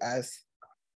critical to us.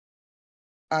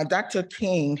 Dr.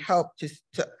 King helped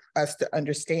us to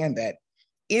understand that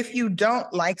if you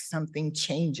don't like something,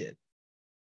 change it.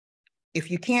 If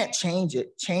you can't change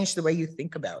it, change the way you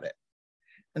think about it.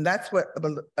 And that's what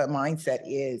a mindset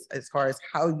is as far as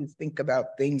how you think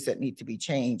about things that need to be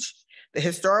changed. The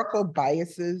historical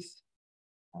biases.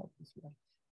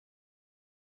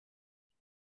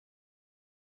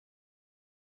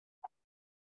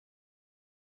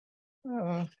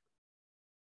 The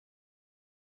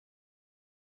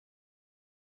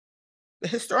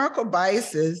historical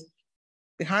biases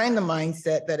behind the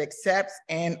mindset that accepts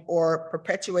and or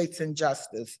perpetuates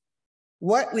injustice.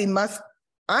 What we must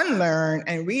unlearn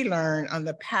and relearn on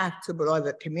the path to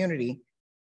beloved community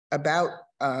about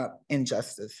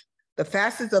injustice. The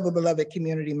facets of a beloved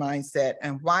community mindset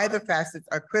and why the facets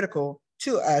are critical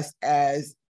to us,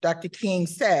 as Dr. King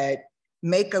said,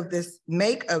 make of this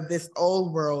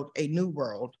old world a new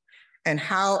world, and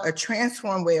how a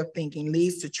transformed way of thinking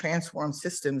leads to transformed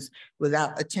systems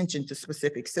without attention to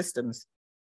specific systems.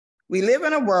 We live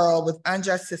in a world with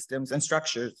unjust systems and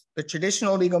structures. The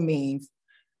traditional legal means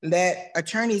that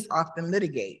attorneys often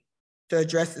litigate to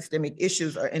address systemic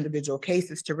issues or individual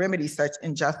cases to remedy such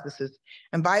injustices.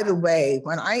 And by the way,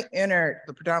 when I entered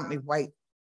the predominantly white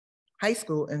high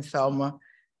school in Selma,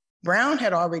 Brown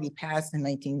had already passed in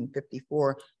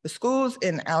 1954. The schools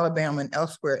in Alabama and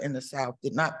elsewhere in the South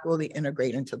did not fully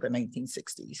integrate until the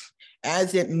 1960s,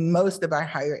 as did most of our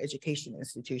higher education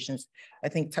institutions. I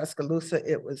think Tuscaloosa,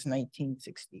 it was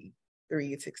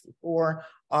 1963, 64.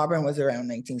 Auburn was around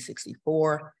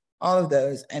 1964, all of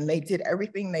those. And they did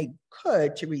everything they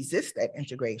could to resist that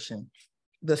integration.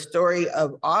 The story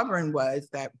of Auburn was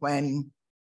that when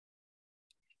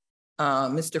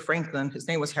Mr. Franklin, his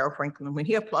name was Harold Franklin, when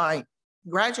he applied,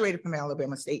 graduated from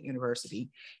Alabama State University,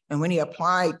 and when he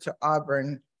applied to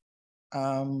Auburn,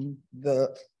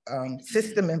 the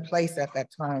system in place at that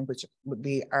time, which would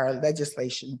be our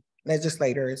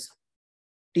legislators,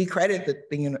 decredited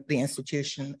the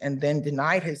institution and then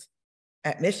denied his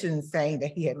admission, saying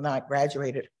that he had not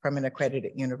graduated from an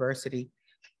accredited university.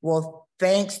 Well,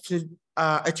 thanks to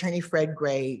Attorney Fred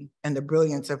Gray and the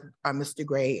brilliance of Mr.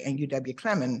 Gray and UW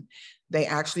Clemens, they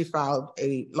actually filed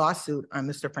a lawsuit on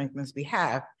Mr. Franklin's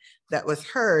behalf that was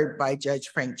heard by Judge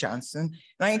Frank Johnson.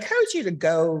 And I encourage you to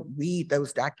go read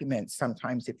those documents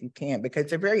sometimes if you can, because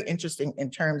they're very interesting in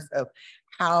terms of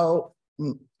how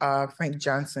Frank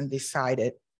Johnson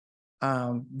decided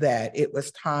that it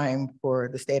was time for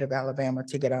the state of Alabama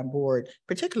to get on board,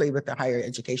 particularly with the higher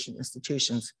education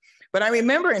institutions. But I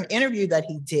remember an interview that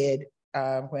he did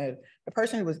when the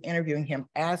person who was interviewing him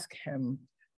asked him,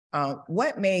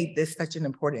 what made this such an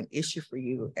important issue for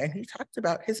you? And he talked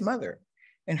about his mother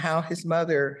and how his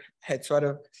mother had sort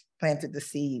of planted the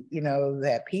seed, you know,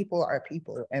 that people are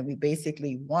people and we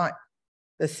basically want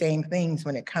the same things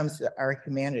when it comes to our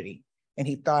humanity. And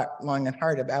he thought long and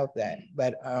hard about that.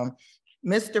 But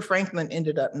Mr. Franklin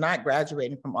ended up not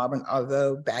graduating from Auburn,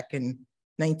 although back in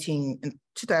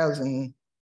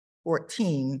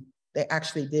 2014, they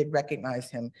actually did recognize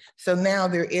him. So now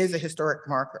there is a historic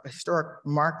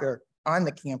marker on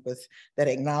the campus that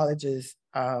acknowledges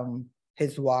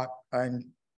his walk on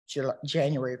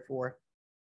January 4th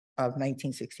of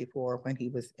 1964 when he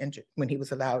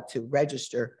was allowed to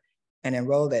register and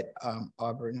enroll at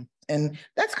Auburn. And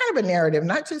that's kind of a narrative,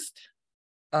 not just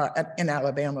in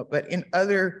Alabama, but in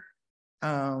other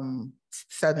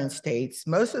southern states.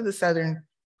 Most of the southern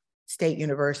state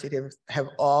universities have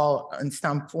all, in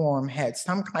some form, had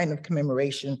some kind of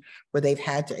commemoration where they've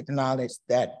had to acknowledge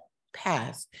that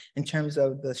past in terms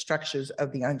of the structures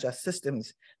of the unjust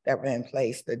systems that were in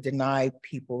place that denied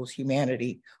people's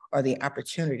humanity or the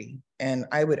opportunity. And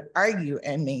I would argue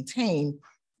and maintain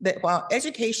that while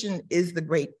education is the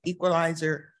great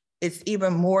equalizer, it's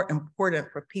even more important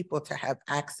for people to have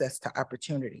access to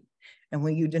opportunity. And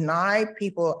when you deny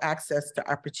people access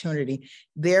to opportunity,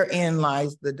 therein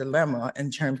lies the dilemma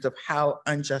in terms of how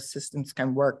unjust systems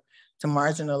can work to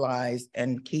marginalize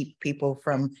and keep people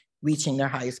from reaching their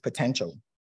highest potential.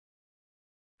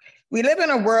 We live in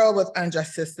a world with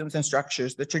unjust systems and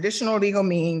structures. The traditional legal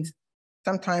means,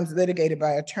 sometimes litigated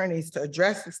by attorneys to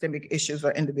address systemic issues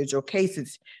or individual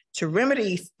cases, to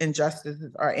remedy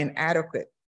injustices are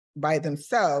inadequate by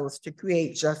themselves to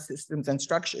create just systems and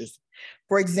structures.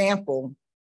 For example,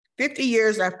 50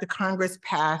 years after Congress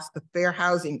passed the Fair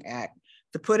Housing Act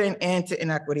to put an end to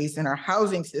inequities in our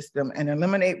housing system and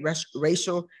eliminate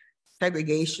racial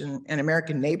segregation in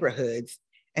American neighborhoods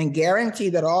and guarantee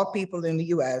that all people in the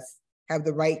US have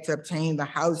the right to obtain the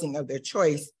housing of their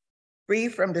choice, free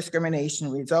from discrimination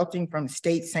resulting from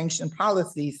state-sanctioned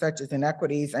policies such as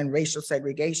inequities and racial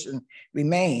segregation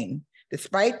remain,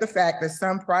 despite the fact that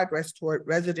some progress toward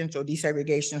residential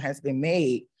desegregation has been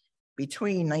made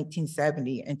between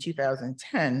 1970 and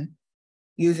 2010.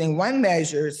 Using one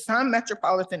measure, some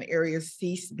metropolitan areas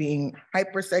ceased being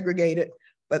hyper-segregated,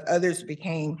 but others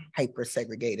became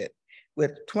hyper-segregated,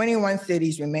 with 21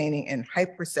 cities remaining in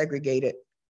hyper-segregated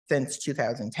since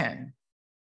 2010.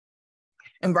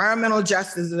 Environmental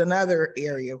justice is another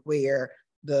area where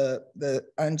the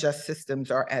unjust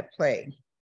systems are at play.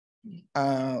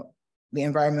 The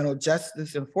environmental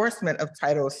justice enforcement of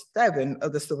Title VII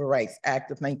of the Civil Rights Act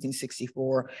of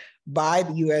 1964 by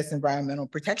the U.S. Environmental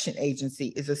Protection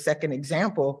Agency is a second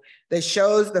example that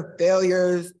shows the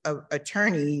failures of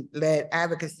attorney-led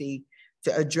advocacy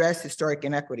to address historic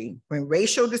inequity, when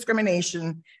racial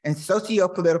discrimination and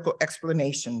socio-political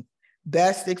explanations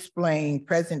best explain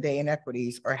present-day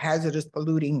inequities or hazardous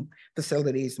polluting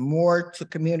facilities more to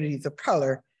communities of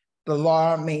color. The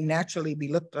law may naturally be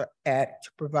looked at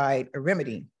to provide a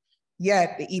remedy.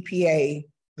 Yet the EPA,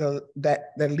 the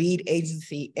lead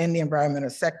agency in the environmental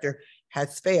sector,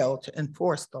 has failed to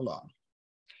enforce the law.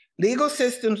 Legal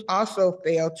systems also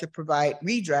fail to provide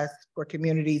redress for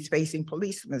communities facing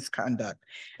police misconduct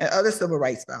and other civil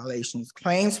rights violations.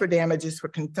 Claims for damages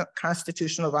for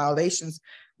constitutional violations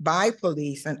by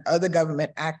police and other government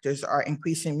actors are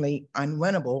increasingly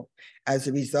unwinnable as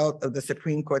a result of the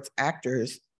Supreme Court's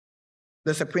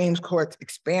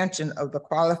expansion of the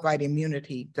qualified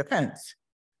immunity defense.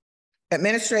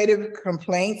 Administrative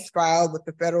complaints filed with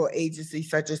the federal agencies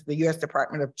such as the U.S.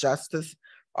 Department of Justice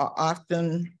are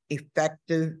often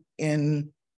effective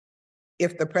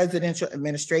if the presidential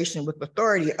administration with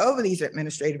authority over these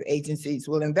administrative agencies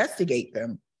will investigate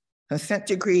them. Consent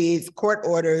decrees, court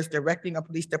orders directing a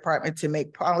police department to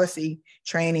make policy,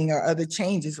 training, or other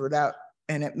changes without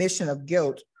an admission of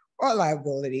guilt or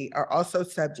liability are also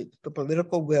subject to the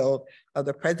political will of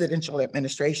the presidential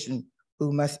administration,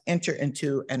 who must enter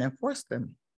into and enforce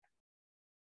them.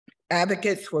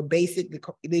 Advocates for Basic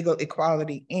Legal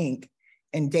Equality, Inc.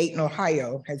 in Dayton,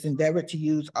 Ohio, has endeavored to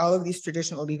use all of these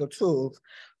traditional legal tools,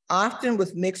 Often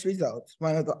with mixed results.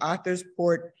 One of the authors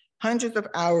poured hundreds of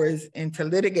hours into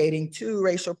litigating 2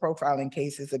 racial profiling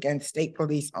cases against state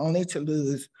police only to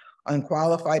lose on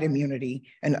qualified immunity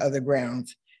and other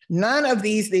grounds. None of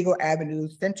these legal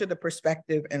avenues center the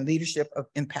perspective and leadership of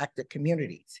impacted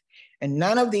communities. And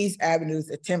none of these avenues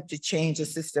attempt to change a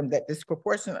system that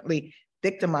disproportionately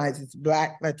victimizes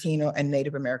Black, Latino, and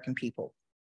Native American people.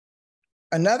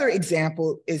 Another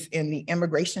example is in the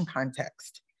immigration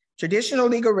context. Traditional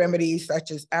legal remedies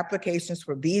such as applications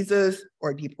for visas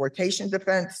or deportation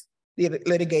defense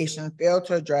litigation fail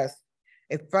to address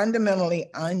a fundamentally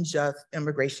unjust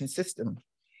immigration system.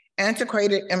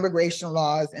 Antiquated immigration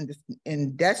laws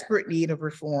in desperate need of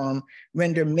reform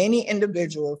render many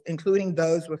individuals, including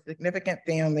those with significant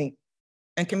family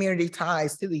and community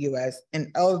ties to the US,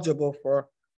 ineligible for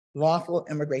lawful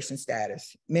immigration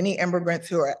status. Many immigrants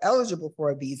who are eligible for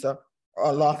a visa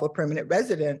or lawful permanent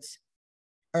residence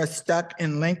are stuck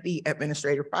in lengthy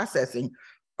administrative processing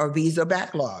or visa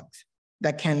backlogs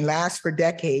that can last for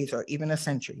decades or even a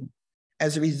century.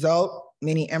 As a result,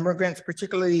 many immigrants,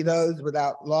 particularly those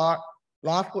without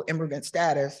lawful immigrant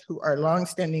status who are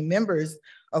longstanding members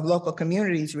of local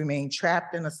communities, remain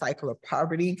trapped in a cycle of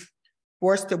poverty,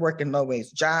 forced to work in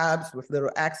low-wage jobs with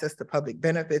little access to public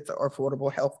benefits or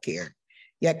affordable health care.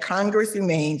 Yet Congress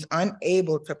remains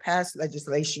unable to pass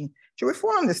legislation to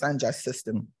reform this unjust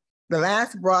system. The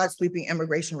last broad sweeping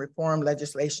immigration reform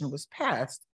legislation was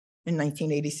passed in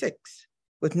 1986.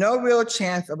 With no real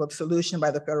chance of a solution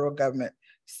by the federal government,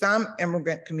 some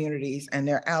immigrant communities and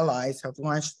their allies have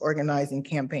launched organizing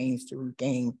campaigns to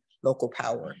regain local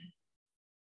power.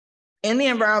 In the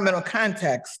environmental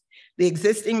context, the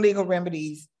existing legal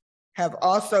remedies have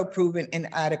also proven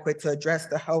inadequate to address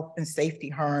the health and safety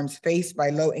harms faced by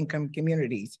low-income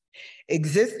communities.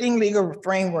 Existing legal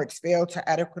frameworks fail to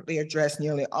adequately address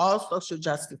nearly all social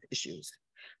justice issues.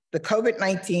 The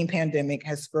COVID-19 pandemic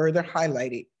has further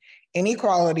highlighted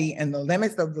inequality and the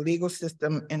limits of the legal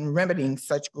system in remedying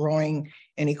such growing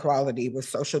inequality with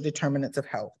social determinants of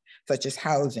health, such as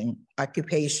housing,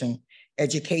 occupation,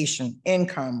 education,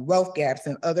 income, wealth gaps,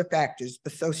 and other factors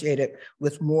associated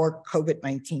with more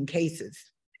COVID-19 cases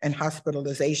and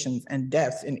hospitalizations and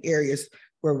deaths in areas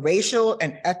where racial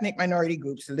and ethnic minority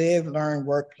groups live, learn,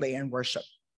 work, play, and worship.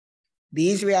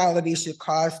 These realities should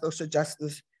cause social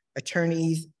justice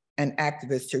attorneys and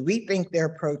activists to rethink their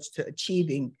approach to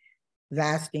achieving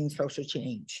lasting social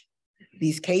change.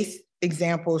 These case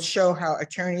examples show how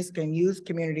attorneys can use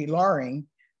community lawyering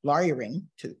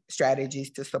strategies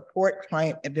to support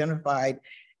client-identified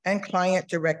and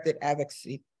client-directed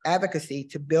advocacy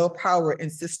to build power in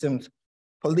systems,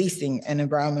 policing, and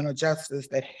environmental justice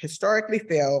that historically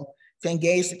fail to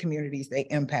engage the communities they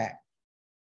impact.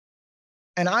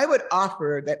 And I would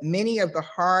offer that many of the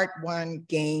hard-won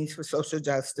gains for social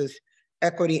justice,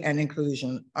 equity, and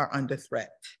inclusion are under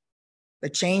threat. The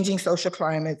changing social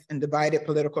climates and divided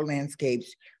political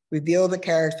landscapes reveal the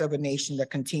character of a nation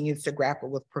that continues to grapple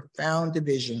with profound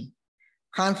division,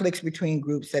 conflicts between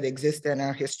groups that exist in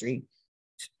our history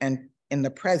and in the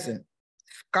present.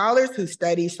 Scholars who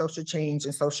study social change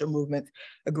and social movements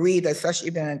agree that such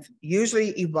events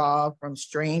usually evolve from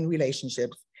strained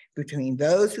relationships between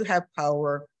those who have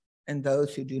power and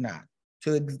those who do not.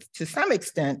 To some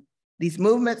extent, these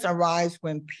movements arise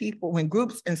when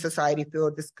groups in society feel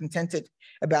discontented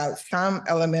about some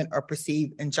element or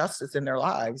perceived injustice in their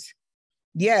lives.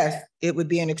 Yes, it would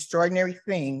be an extraordinary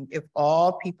thing if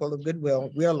all people of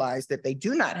goodwill realized that they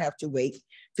do not have to wait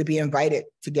to be invited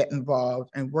to get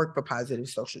involved and work for positive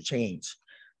social change.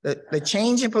 The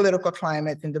change in political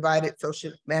climates and divided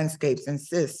social landscapes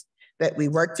insists that we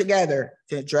work together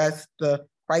to address the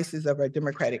crisis of our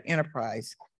democratic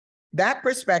enterprise. That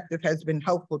perspective has been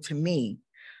helpful to me.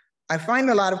 I find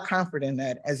a lot of comfort in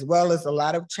that, as well as a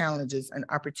lot of challenges and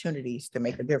opportunities to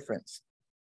make a difference.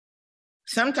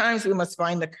 Sometimes we must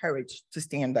find the courage to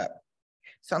stand up.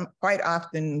 Quite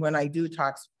often when I do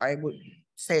talks, I would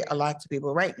say a lot to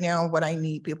people. Right now, what I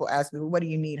need, people ask me, well, what do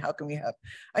you need? How can we help?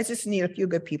 I just need a few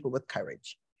good people with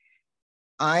courage.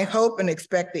 I hope and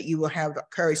expect that you will have the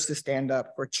courage to stand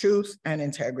up for truth and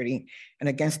integrity and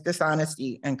against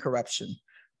dishonesty and corruption,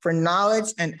 for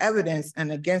knowledge and evidence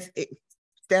and against it.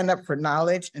 Stand up for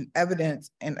knowledge and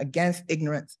evidence and against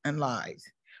ignorance and lies,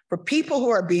 for people who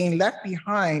are being left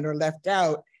behind or left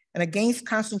out and against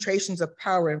concentrations of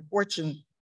power and fortune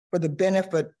for the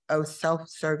benefit of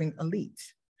self-serving elites,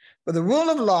 for the rule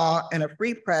of law and a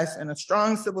free press and a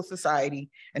strong civil society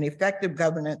and effective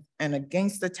governance and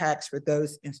against attacks for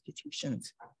those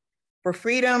institutions, for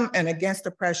freedom and against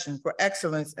oppression, for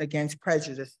excellence against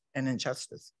prejudice and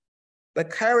injustice. But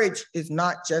courage is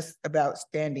not just about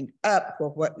standing up for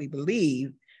what we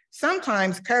believe.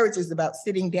 Sometimes courage is about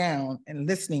sitting down and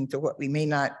listening to what we may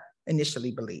not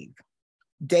initially believe.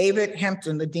 David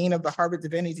Hampton, the dean of the Harvard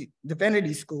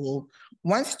Divinity School,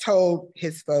 once told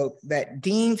his folk that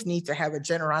deans need to have a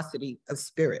generosity of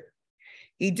spirit.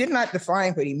 He did not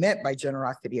define what he meant by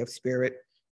generosity of spirit,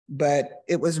 but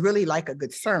it was really like a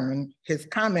good sermon. His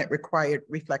comment required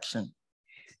reflection.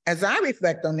 As I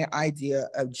reflect on the idea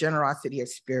of generosity of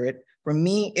spirit, for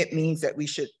me, it means that we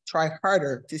should try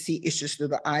harder to see issues through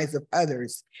the eyes of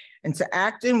others and to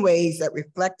act in ways that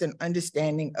reflect an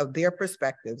understanding of their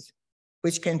perspectives,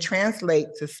 which can translate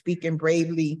to speaking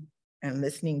bravely and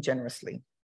listening generously.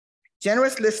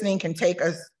 Generous listening can take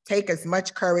as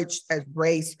much courage as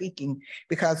brave speaking,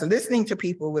 because listening to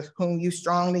people with whom you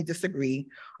strongly disagree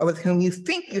or with whom you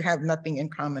think you have nothing in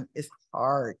common is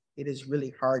hard. It is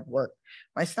really hard work.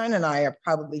 My son and I are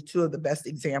probably two of the best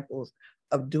examples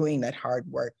of doing that hard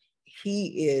work.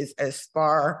 He is as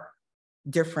far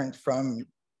different from,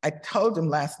 I told him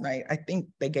last night, I think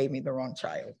they gave me the wrong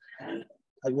child.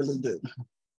 I really do.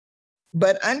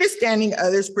 But understanding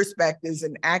others' perspectives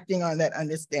and acting on that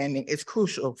understanding is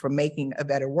crucial for making a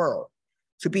better world.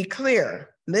 To be clear,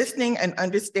 listening and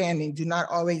understanding do not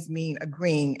always mean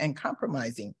agreeing and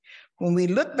compromising. When we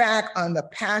look back on the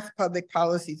past public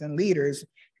policies and leaders,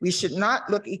 we should not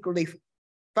look equally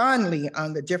fondly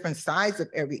on the different sides of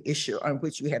every issue on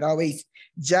which we had always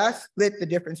just split the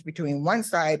difference between one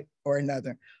side or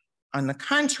another. On the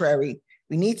contrary,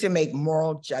 we need to make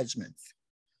moral judgments.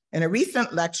 In a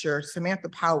recent lecture, Samantha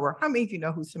Power, how many of you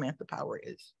know who Samantha Power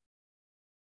is?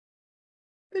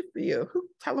 Good for you.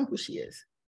 Tell them who she is.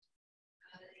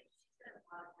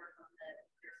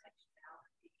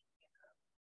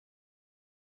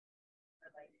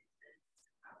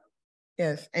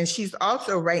 Yes, and she's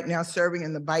also right now serving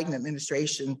in the Biden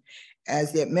administration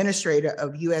as the administrator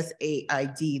of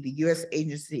USAID, the U.S.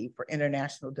 Agency for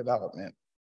International Development.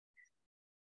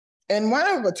 In one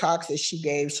of the talks that she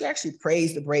gave, she actually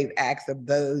praised the brave acts of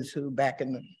those who back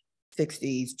in the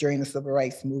 60s during the Civil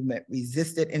Rights Movement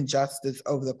resisted injustice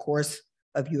over the course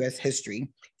of US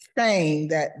history, saying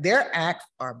that their acts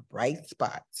are bright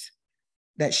spots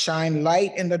that shine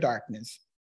light in the darkness.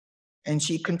 And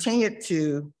she continued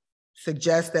to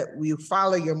suggest that we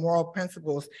follow your moral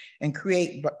principles and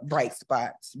create bright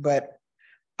spots. But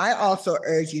I also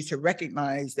urge you to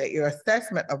recognize that your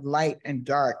assessment of light and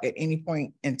dark at any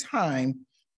point in time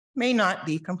may not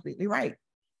be completely right.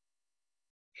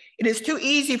 It is too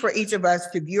easy for each of us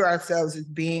to view ourselves as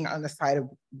being on the side of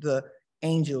the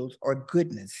angels or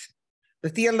goodness. The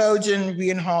theologian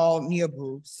Reinhold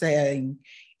Niebuhr saying,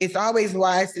 it's always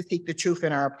wise to seek the truth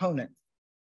in our opponent's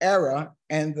error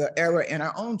and the error in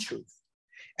our own truth.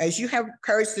 As you have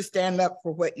courage to stand up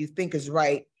for what you think is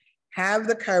right, have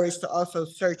the courage to also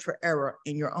search for error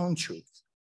in your own truth.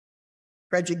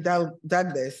 Frederick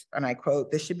Douglass, and I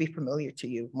quote, this should be familiar to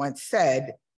you, once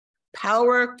said,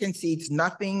 power concedes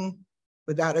nothing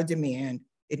without a demand.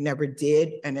 It never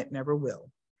did, and it never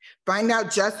will. Find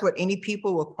out just what any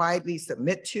people will quietly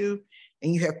submit to,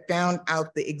 and you have found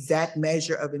out the exact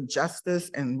measure of injustice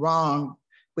and wrong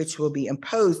which will be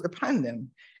imposed upon them.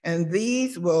 And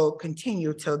these will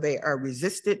continue till they are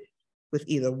resisted with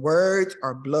either words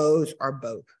or blows or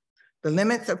both. The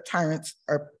limits of tyrants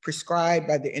are prescribed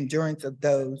by the endurance of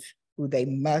those who they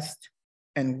must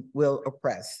and will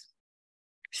oppress.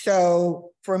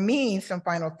 So for me, some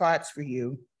final thoughts for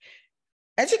you.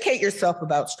 Educate yourself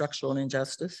about structural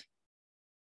injustice.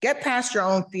 Get past your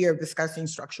own fear of discussing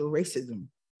structural racism.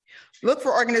 Look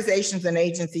for organizations and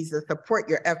agencies that support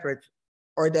your efforts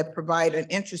or that provide an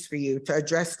interest for you to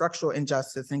address structural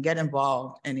injustice and get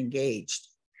involved and engaged.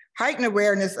 Heighten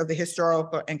awareness of the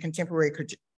historical and contemporary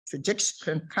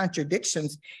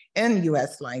contradictions in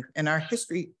US life, and our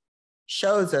history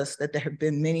shows us that there have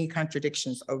been many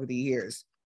contradictions over the years.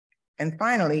 And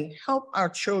finally, help our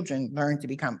children learn to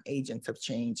become agents of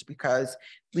change, because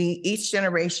each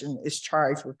generation is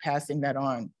charged with passing that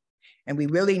on. And we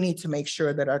really need to make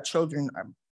sure that our children are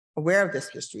aware of this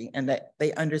history and that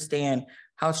they understand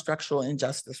how structural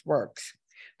injustice works.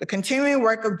 The continuing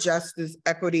work of justice,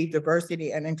 equity,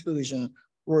 diversity, and inclusion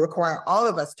will require all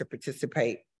of us to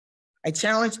participate. I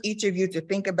challenge each of you to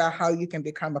think about how you can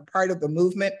become a part of the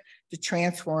movement to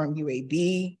transform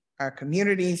UAB, our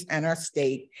communities, and our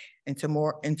state into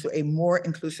a more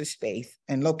inclusive space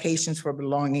and locations for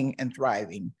belonging and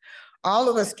thriving. All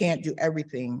of us can't do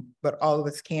everything, but all of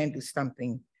us can do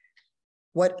something.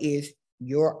 What is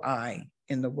your I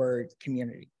in the word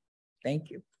community?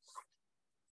 Thank you.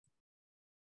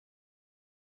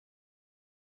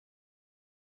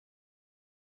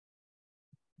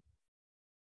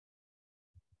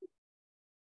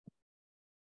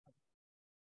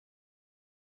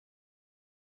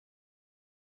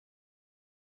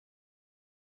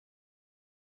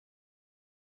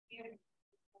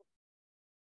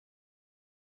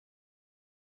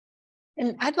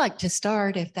 And I'd like to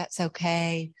start, if that's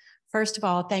okay. First of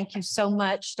all, thank you so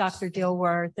much, Dr.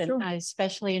 Dilworth. And Sure. I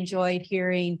especially enjoyed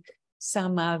hearing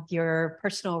some of your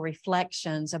personal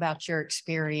reflections about your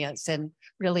experience, and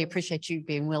really appreciate you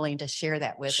being willing to share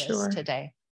that with us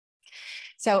today.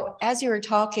 So as you were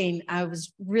talking, I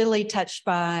was really touched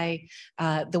by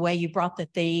the way you brought the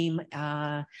theme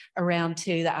around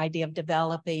to the idea of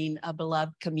developing a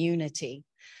beloved community.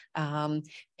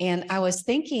 And I was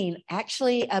thinking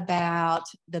actually about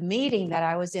the meeting that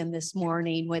I was in this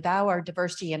morning with our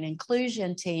diversity and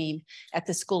inclusion team at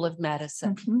the School of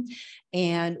Medicine.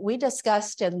 And we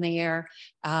discussed in there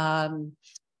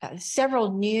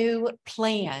several new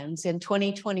plans in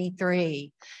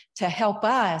 2023 to help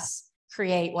us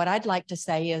create what I'd like to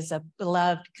say is a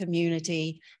beloved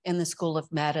community in the School of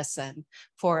Medicine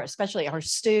for especially our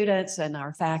students and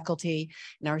our faculty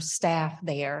and our staff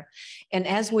there. And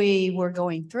as we were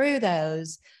going through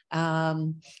those,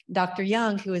 Dr.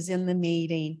 Young, who was in the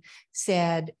meeting,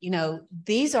 said, you know,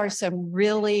 these are some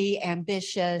really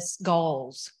ambitious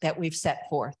goals that we've set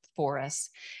forth for us.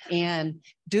 And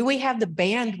do we have the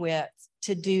bandwidth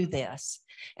to do this?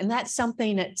 And that's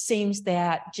something that seems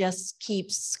that just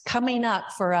keeps coming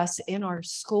up for us in our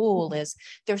school. Is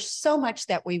there's so much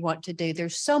that we want to do.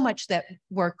 There's so much that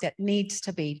work that needs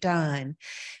to be done.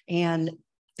 And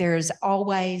there's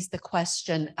always the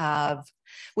question of,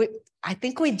 I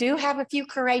think we do have a few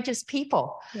courageous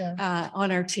people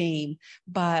on our team,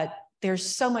 but there's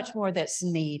so much more that's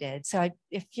needed. So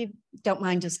if you don't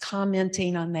mind just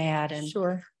commenting on that and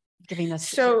giving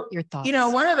us your thoughts. You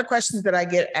know, one of the questions that I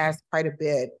get asked quite a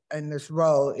bit in this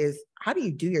role is, how do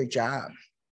you do your job?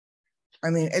 I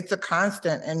mean, it's a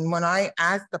constant. And when I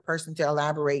ask the person to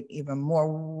elaborate even more,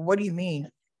 what do you mean?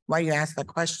 Why do you ask that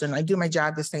question? I do my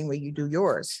job the same way you do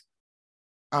yours.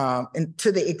 And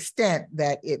to the extent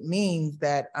that it means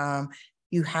that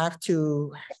you have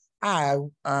to have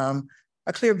a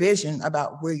clear vision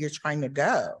about where you're trying to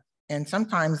go. And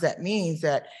sometimes that means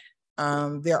that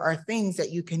there are things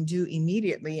that you can do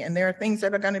immediately, and there are things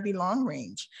that are going to be long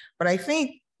range. But I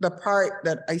think the part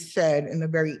that I said in the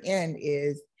very end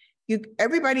is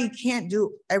everybody can't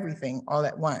do everything all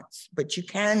at once, but you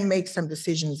can make some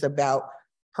decisions about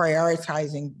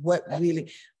prioritizing what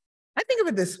really. I think of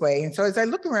it this way. And so as I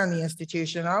look around the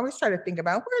institution, I always try to think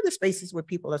about where are the spaces where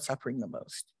people are suffering the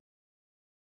most?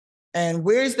 And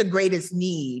where's the greatest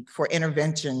need for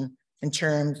intervention in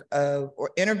terms of,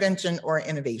 or intervention or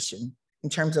innovation in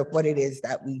terms of what it is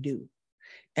that we do.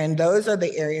 And those are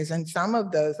the areas, and some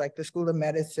of those, like the School of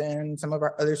Medicine, some of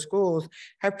our other schools,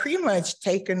 have pretty much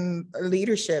taken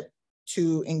leadership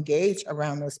to engage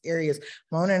around those areas.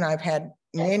 Mona and I've had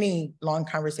many long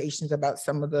conversations about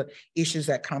some of the issues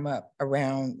that come up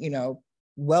around, you know,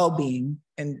 well-being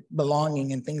and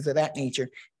belonging and things of that nature,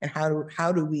 and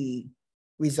how do we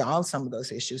resolve some of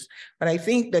those issues. But I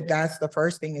think that that's the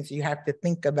first thing, is you have to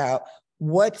think about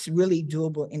what's really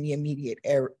doable in the immediate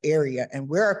area, and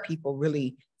where are people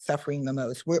really suffering the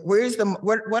most?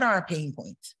 What are our pain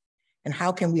points, and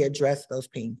how can we address those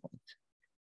pain points?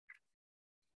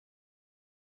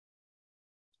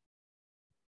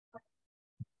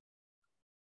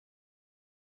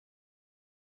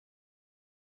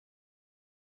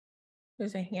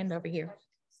 There's a hand over here.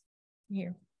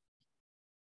 Here.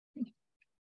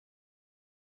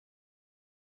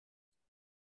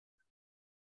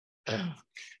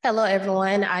 Hello,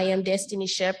 everyone. I am Destiny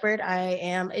Shepherd. I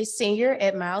am a senior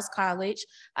at Miles College.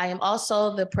 I am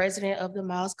also the president of the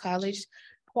Miles College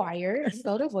choir.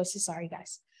 Go to voices, sorry,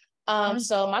 guys.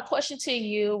 So my question to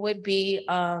you would be,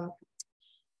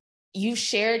 you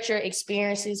shared your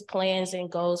experiences, plans, and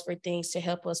goals for things to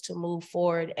help us to move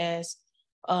forward as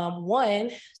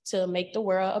one, to make the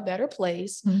world a better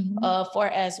place. For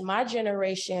as my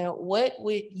generation, what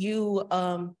would you,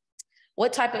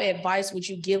 what type of advice would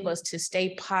you give us to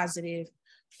stay positive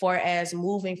for as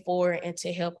moving forward and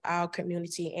to help our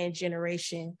community and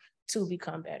generation to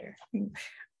become better?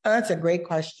 That's a great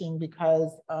question,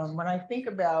 because when I think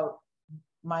about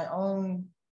my own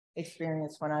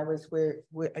experience when I was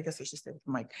I guess I should say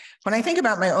Mike. When I think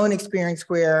about my own experience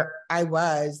where I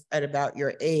was at about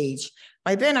your age,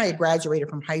 by then I had graduated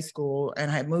from high school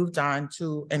and I moved on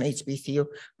to an HBCU,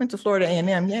 went to Florida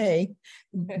A&M, yay.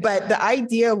 But the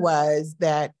idea was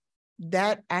that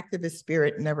activist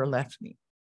spirit never left me.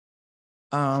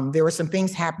 There were some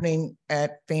things happening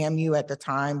at FAMU at the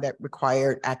time that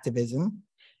required activism,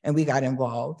 and we got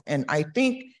involved. And I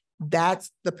think that's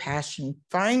the passion.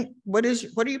 Find what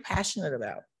are you passionate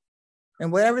about?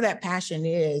 And whatever that passion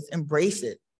is, embrace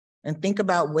it and think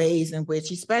about ways in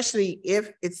which, especially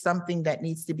if it's something that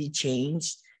needs to be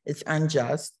changed, it's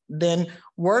unjust, then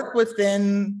work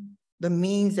within the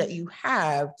means that you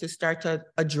have to start to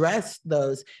address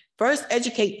those. First,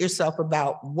 educate yourself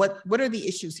about what are the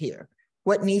issues here?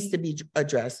 What needs to be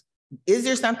addressed? Is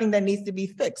there something that needs to be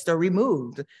fixed or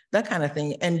removed? That kind of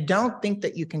thing. And don't think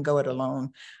that you can go it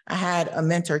alone. I had a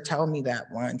mentor tell me that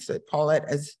once, that Paulette,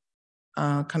 as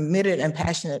committed and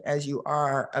passionate as you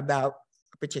are about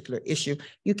a particular issue,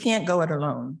 you can't go it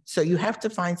alone. So you have to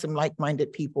find some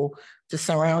like-minded people to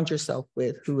surround yourself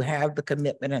with who have the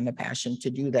commitment and the passion to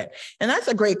do that. And that's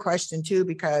a great question too,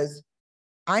 because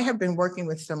I have been working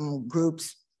with some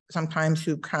groups sometimes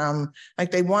who come,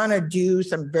 like they want to do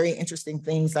some very interesting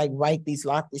things, like write these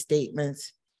lofty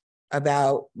statements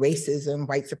about racism,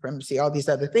 white supremacy, all these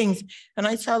other things. And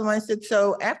I tell them, I said,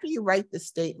 so after you write the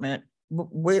statement,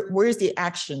 where's the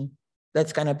action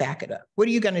that's going to back it up? What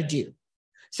are you going to do?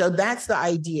 So that's the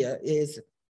idea, is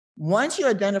once you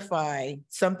identify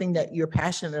something that you're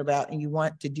passionate about and you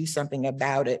want to do something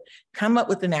about it, come up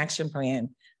with an action plan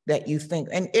that you think,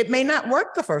 and it may not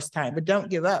work the first time, but don't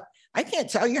give up. I can't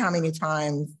tell you how many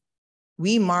times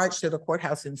we marched to the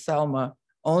courthouse in Selma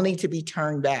only to be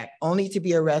turned back, only to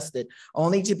be arrested,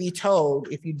 only to be told,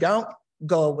 if you don't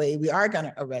go away, we are going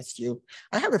to arrest you.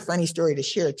 I have a funny story to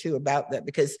share too about that,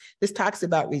 because this talks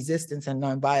about resistance and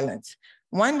nonviolence.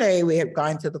 One day we had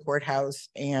gone to the courthouse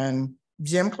and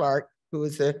Jim Clark, who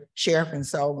was the sheriff in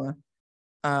Selma,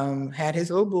 had his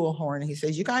little bullhorn, and he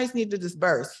says, you guys need to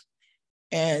disperse.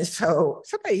 And so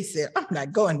somebody said, I'm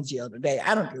not going to jail today.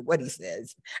 I don't care what he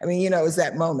says. I mean, it was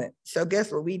that moment. So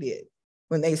guess what we did?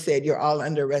 When they said, you're all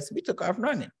under arrest, we took off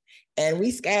running and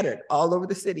we scattered all over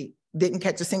the city. Didn't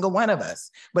catch a single one of us.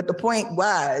 But the point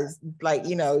was, like,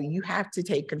 you have to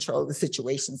take control of the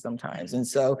situation sometimes. And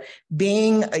so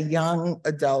being a young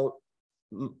adult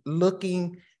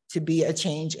looking to be a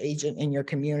change agent in your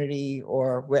community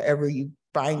or wherever you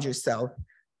find yourself,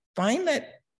 find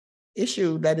that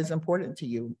issue that is important to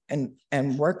you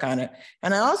and work on it.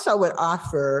 And I also would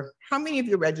offer, how many of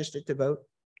you registered to vote?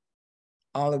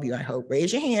 All of you, I hope.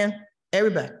 Raise your hand.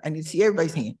 Everybody. I need to see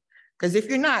everybody's hand. Because if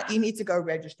you're not, you need to go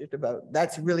register to vote.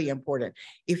 That's really important.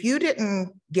 If you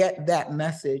didn't get that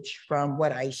message from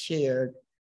what I shared,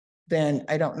 then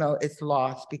I don't know, it's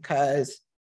lost, because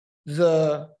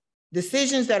the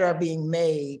decisions that are being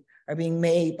made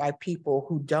by people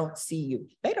who don't see you.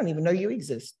 They don't even know you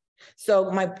exist.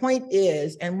 So my point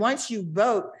is, and once you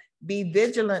vote, be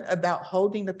vigilant about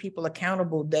holding the people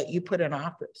accountable that you put in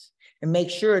office, and make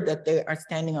sure that they are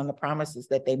standing on the promises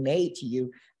that they made to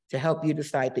you to help you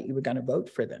decide that you were going to vote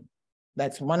for them.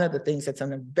 That's one of the things that's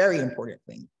a very important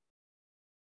thing.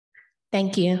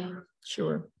 Thank you.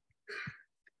 Sure.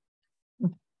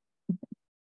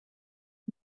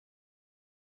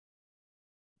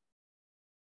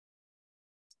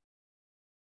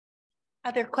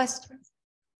 Other questions?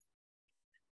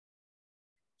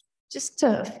 Just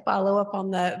to follow up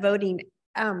on the voting,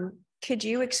 could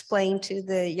you explain to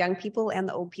the young people and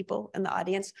the old people in the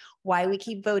audience why we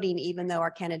keep voting even though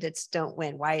our candidates don't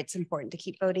win, why it's important to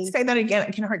keep voting? Say that again,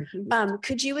 I can hardly hear you.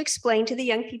 Could you explain to the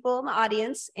young people in the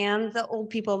audience and the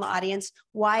old people in the audience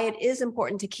why it is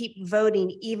important to keep voting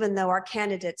even though our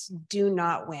candidates do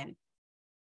not win?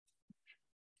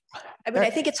 I mean,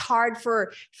 I think it's hard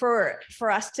for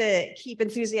us to keep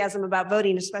enthusiasm about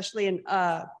voting, especially in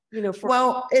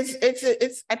well,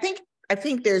 it's I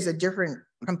think there's a different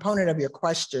component of your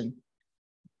question.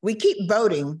 We keep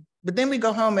voting, but then we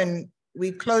go home and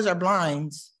we close our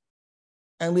blinds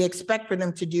and we expect for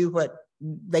them to do what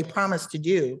they promised to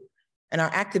do, and our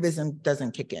activism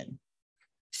doesn't kick in.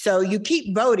 So you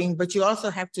keep voting, but you also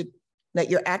have to let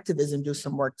your activism do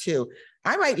some work too.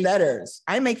 I write letters,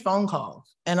 I make phone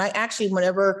calls, and I actually,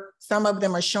 whenever some of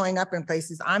them are showing up in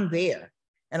places, I'm there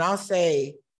and I'll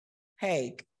say,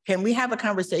 hey, can we have a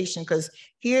conversation? Because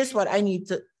here's what I need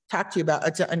to talk to you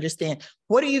about, to understand.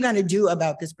 What are you going to do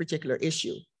about this particular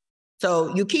issue?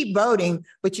 So you keep voting,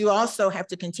 but you also have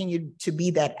to continue to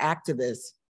be that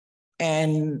activist.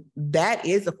 And that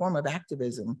is a form of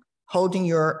activism, holding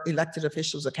your elected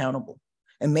officials accountable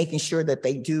and making sure that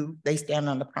they stand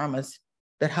on the promise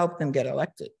that helped them get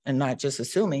elected, and not just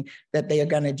assuming that they are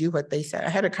going to do what they said. I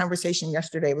had a conversation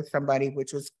yesterday with somebody,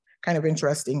 which was kind of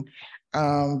interesting,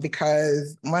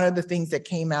 because one of the things that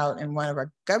came out in one of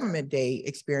our government day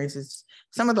experiences,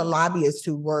 some of the lobbyists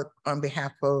who work on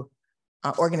behalf of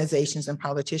organizations and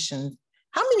politicians,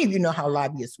 how many of you know how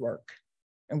lobbyists work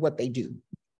and what they do?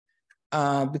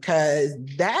 Because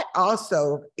that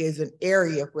also is an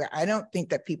area where I don't think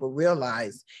that people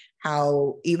realize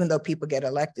how, even though people get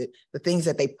elected, the things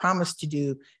that they promise to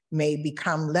do, may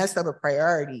become less of a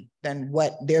priority than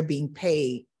what they're being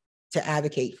paid to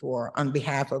advocate for on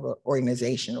behalf of an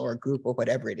organization or a group or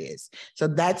whatever it is. So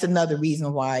that's another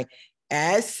reason why,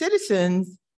 as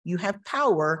citizens, you have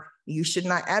power. You should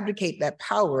not abdicate that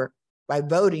power by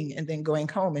voting and then going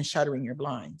home and shuttering your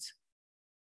blinds.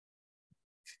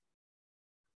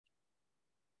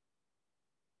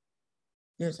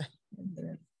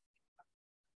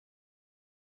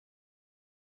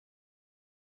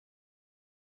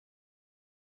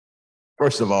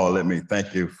 First of all, let me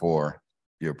thank you for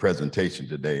your presentation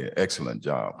today. Excellent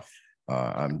job.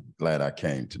 I'm glad I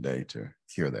came today to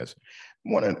hear this.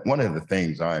 One of the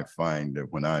things I find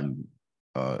that when I'm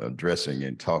addressing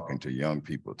and talking to young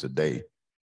people today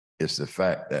is the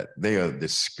fact that they are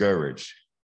discouraged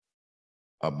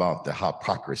about the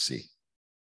hypocrisy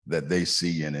that they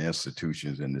see in the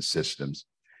institutions and the systems.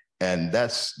 And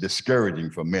that's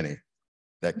discouraging for many.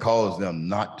 That cause them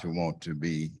not to want to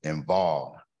be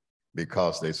involved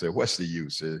because they say, what's the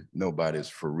use? Nobody's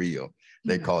for real.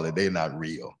 They call it, they're not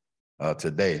real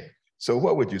today. So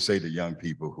what would you say to young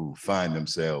people who find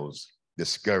themselves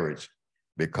discouraged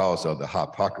because of the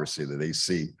hypocrisy that they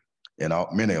see in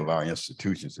many of our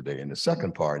institutions today? And the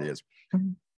second part is,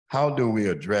 how do we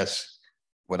address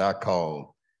what I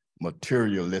call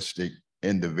materialistic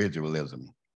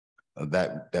individualism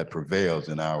that prevails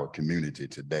in our community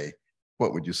today?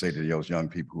 What would you say to those young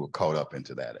people who are caught up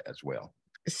into that as well?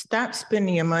 Stop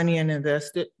spending your money and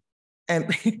invest it, and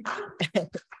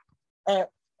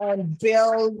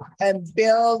build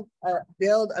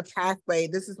a pathway.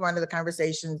 This is one of the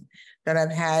conversations that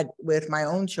I've had with my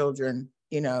own children.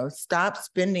 You know, stop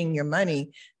spending your money,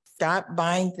 stop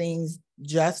buying things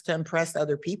just to impress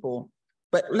other people.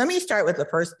 But let me start with the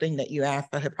first thing that you asked,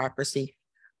 the hypocrisy.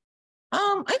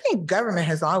 I think government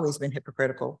has always been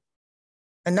hypocritical,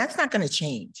 and that's not going to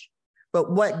change.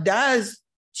 But what does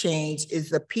change is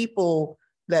the people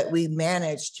that we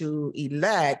manage to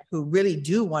elect who really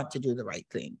do want to do the right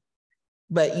thing.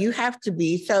 But you have to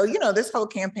be, so, you know, this whole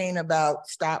campaign about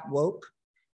stop woke,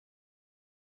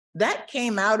 that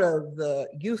came out of the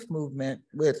youth movement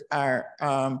with our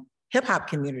hip hop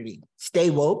community, stay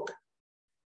woke.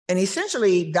 And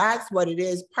essentially that's what it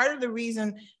is. Part of the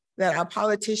reason that our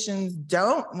politicians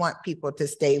don't want people to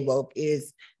stay woke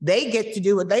is they get to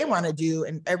do what they want to do,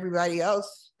 and everybody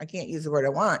else, I can't use the word I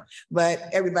want, but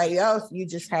everybody else, you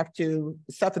just have to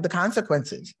suffer the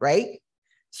consequences, right?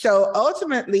 So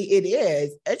ultimately it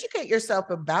is educate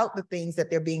yourself about the things that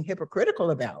they're being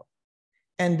hypocritical about,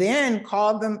 and then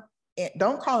call them,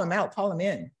 don't call them out, call them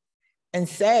in and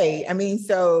say, I mean,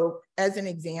 so as an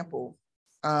example,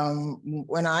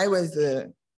 when I was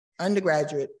an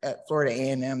undergraduate at Florida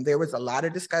A&M, there was a lot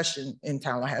of discussion in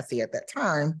Tallahassee at that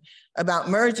time about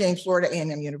merging Florida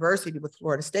A&M University with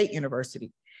Florida State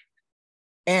University.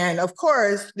 And of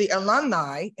course, the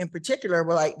alumni in particular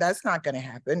were like, that's not going to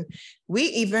happen. We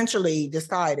eventually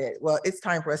decided, well, it's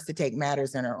time for us to take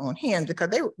matters in our own hands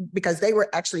because they were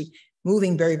actually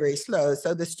moving very, very slow.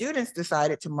 So the students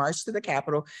decided to march to the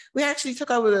Capitol. We actually took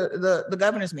over the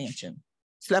governor's mansion,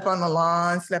 slept on the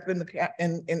lawn, slept in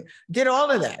and did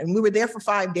all of that. And we were there for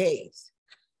 5 days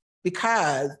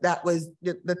because that was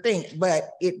the thing,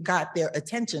 but it got their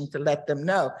attention to let them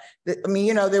know that, I mean,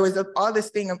 you know, there was all this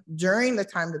thing during the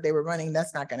time that they were running,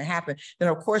 that's not going to happen. Then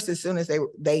of course, as soon as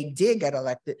they did get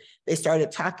elected, they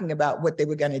started talking about what they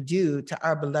were going to do to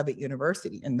our beloved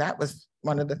university. And that was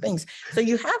one of the things. So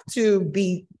you have to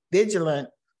be vigilant,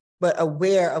 but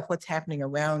aware of what's happening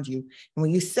around you. And when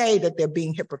you say that they're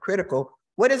being hypocritical,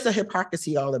 what is the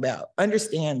hypocrisy all about?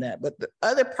 Understand that. But the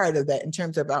other part of that, in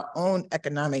terms of our own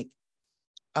economic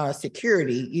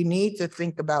security, you need to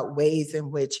think about ways in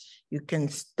which you can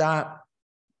stop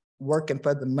working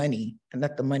for the money and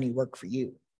let the money work for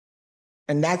you.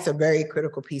 And that's a very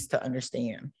critical piece to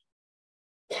understand.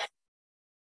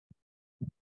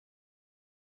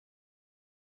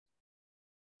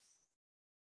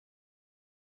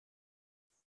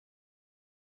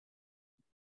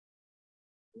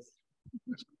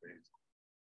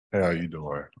 Hey, how you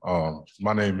doing?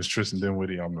 My name is Tristan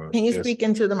Dinwiddie. Can you speak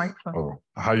into the microphone? Oh,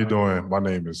 how you doing? My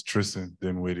name is Tristan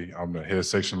Dinwiddie. I'm the head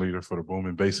section leader for the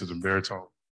booming basses and baritone.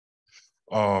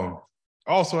 I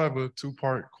also have a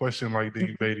two-part question like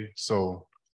Dean Beatty. So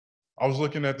I was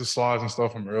looking at the slides and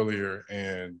stuff from earlier,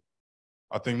 and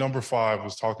I think number 5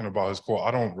 was talking about his quote.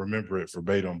 I don't remember it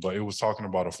verbatim, but it was talking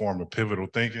about a form of pivotal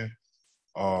thinking.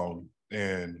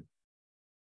 And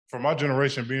for my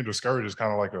generation, being discouraged is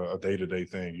kind of like a day-to-day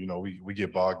thing. You know, we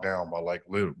get bogged down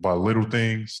by little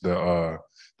things that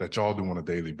y'all do on a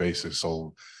daily basis.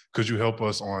 So could you help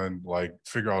us on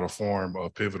figure out a form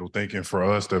of pivotal thinking for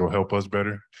us that'll help us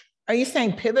better? Are you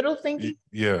saying pivotal thinking?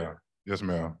 Yeah, yes,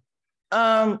 ma'am.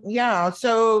 Yeah,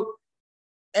 so,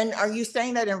 and are you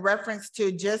saying that in reference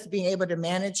to just being able to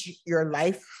manage your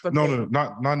life? No,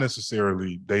 not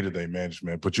necessarily day-to-day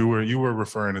management, but you were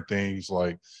referring to things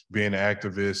like being an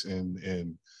activist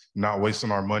and not wasting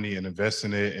our money and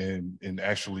investing it and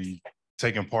actually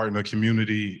taking part in the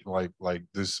community, like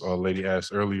this lady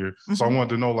asked earlier. So I wanted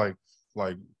to know,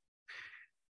 like,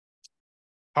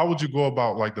 how would you go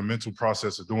about like the mental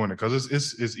process of doing it? Because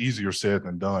it's easier said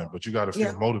than done, but you got to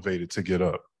feel motivated to get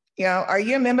up. Yeah, are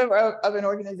you a member of an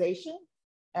organization?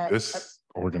 This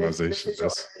organization,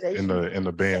 that's in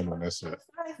the band, and that's it.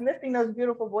 Besides lifting those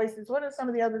beautiful voices, what are some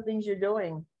of the other things you're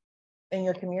doing in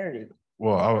your community?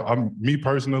 Well, I'm me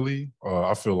personally,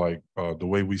 I feel like the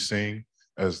way we sing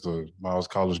as the Miles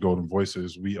College Golden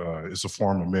Voices, it's a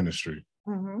form of ministry.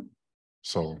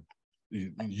 So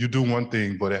you do one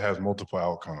thing, but it has multiple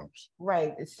outcomes.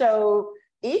 Right. So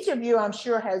each of you, I'm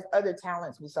sure, has other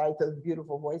talents besides those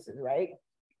beautiful voices, right?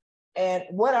 And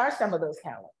what are some of those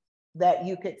talents that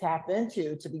you could tap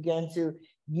into to begin to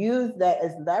use that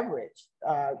as leverage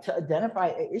to identify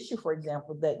an issue, for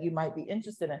example, that you might be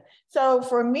interested in? So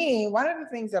for me, one of the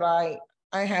things that I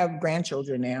have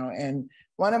grandchildren now, and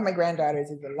one of my granddaughters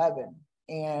is 11.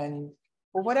 And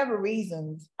for whatever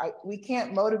reasons, we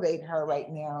can't motivate her right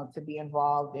now to be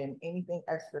involved in anything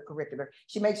extracurricular.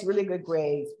 She makes really good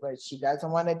grades, but she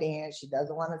doesn't want to dance. She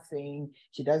doesn't want to sing.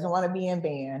 She doesn't want to be in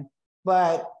band.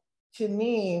 But to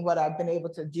me, what I've been able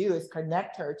to do is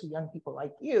connect her to young people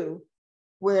like you,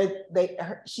 where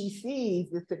she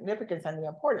sees the significance and the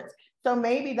importance. So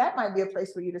maybe that might be a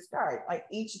place for you to start. Like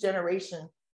each generation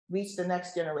reach the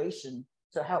next generation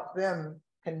to help them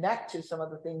connect to some of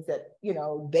the things that, you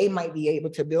know, they might be able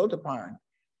to build upon.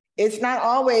 It's not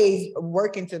always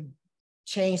working to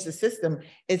change the system.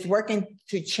 It's working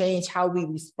to change how we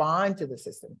respond to the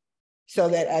system, so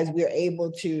that as we're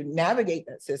able to navigate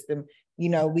that system, you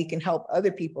know, we can help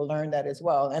other people learn that as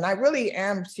well. And I really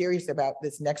am serious about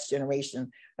this next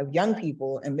generation of young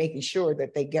people and making sure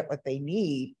that they get what they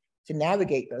need to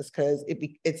navigate this, because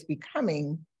it's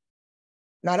becoming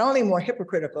not only more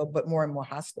hypocritical, but more and more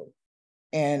hostile.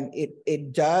 And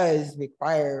it does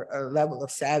require a level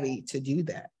of savvy to do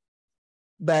that.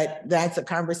 But that's a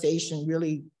conversation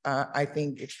really, I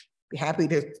think, be happy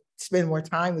to spend more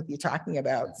time with you talking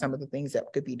about some of the things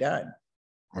that could be done.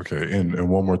 Okay, and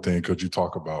one more thing, could you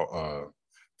talk about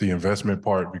the investment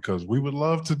part? Because we would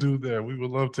love to do that. We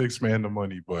would love to expand the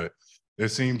money, but it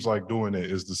seems like doing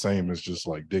it is the same as just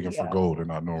like digging for gold and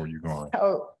not knowing where you're going.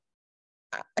 So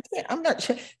I'm not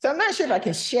sure. So I'm not sure if I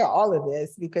can share all of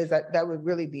this, because that would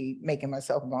really be making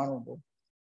myself vulnerable.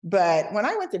 But when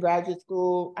I went to graduate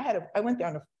school, I went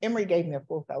down to Emory, gave me a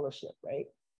full fellowship, right?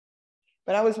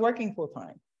 But I was working full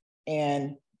time.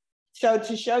 And so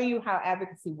to show you how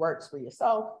advocacy works for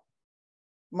yourself,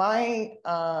 my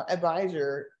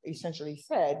advisor essentially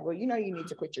said, well, you know, you need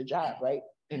to quit your job, right,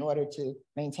 in order to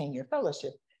maintain your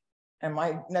fellowship. And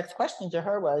my next question to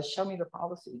her was, show me the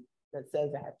policy that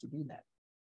says I have to do that.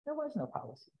 There was no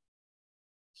policy.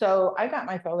 So I got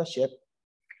my fellowship,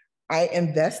 I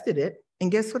invested it, and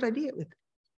guess what I did with it?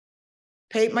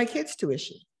 Paid my kids'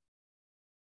 tuition.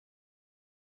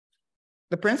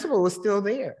 The principal was still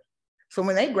there. So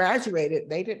when they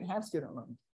graduated, they didn't have student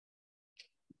loans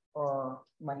or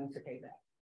money to pay back.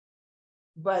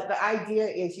 But the idea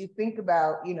is you think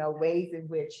about, you know, ways in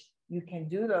which you can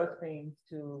do those things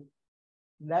to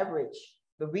leverage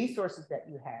the resources that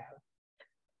you have.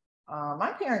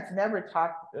 My parents never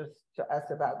talked to us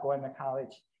about going to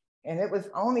college. And it was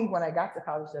only when I got to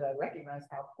college that I recognized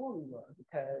how poor we were,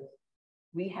 because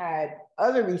we had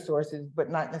other resources, but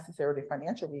not necessarily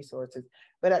financial resources.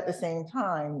 But at the same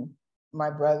time, my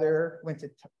brother went to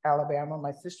Alabama.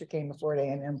 My sister came to Florida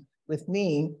A&M with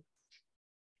me.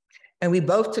 And we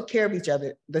both took care of each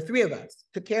other. The three of us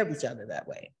took care of each other that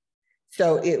way.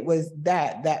 So it was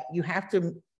that you have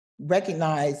to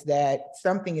recognize that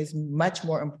something is much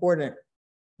more important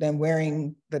than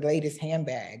wearing the latest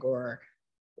handbag or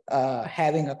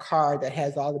having a car that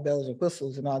has all the bells and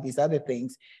whistles and all these other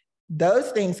things.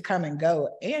 Those things come and go,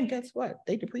 and guess what?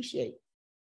 They depreciate.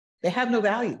 They have no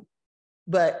value.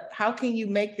 But how can you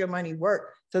make your money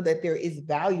work so that there is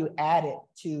value added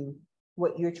to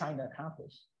what you're trying to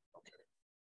accomplish?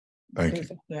 Thank you.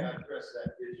 Can I address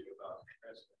that issue about the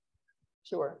president?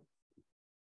 Sure.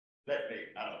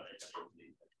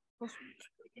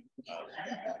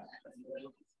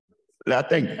 I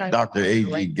think Dr.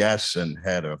 A.G. Gasson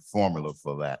had a formula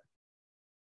for that.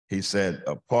 He said,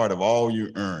 a part of all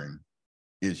you earn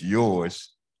is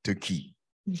yours to keep.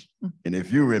 And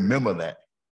if you remember that,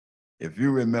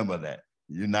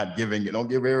 You're not giving, don't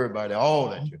give everybody all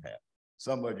that you have.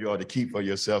 Some of you ought to keep for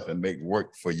yourself and make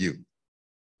work for you.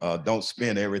 Don't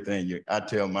spend everything I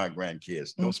tell my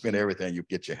grandkids, don't spend everything you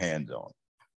get your hands on.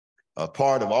 A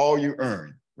part of all you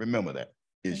earn, remember that,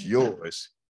 is yours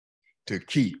to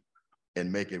keep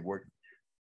and make it work.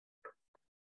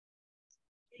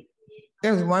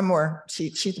 There's one more.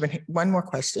 She's been one more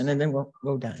question, and then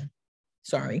we'll done.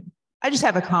 Sorry. I just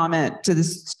have a comment to the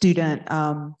student.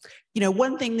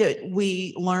 One thing that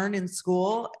we learn in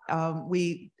school,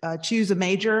 we choose a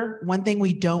major. One thing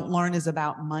we don't learn is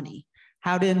about money,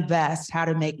 how to invest, how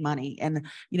to make money. And,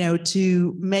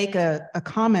 to make a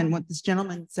comment, what this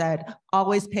gentleman said,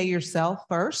 always pay yourself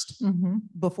first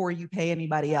before you pay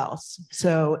anybody else.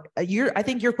 So I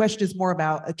think your question is more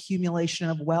about accumulation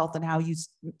of wealth and how you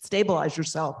stabilize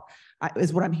yourself,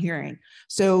 is what I'm hearing.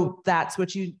 So that's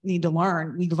what you need to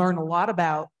learn. We learn a lot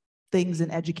about things in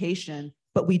education,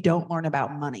 but we don't learn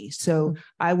about money. So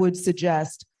I would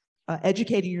suggest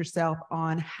educating yourself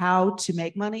on how to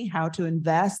make money, how to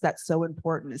invest. That's so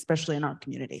important, especially in our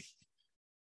community.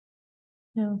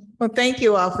 Yeah. Well, thank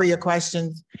you all for your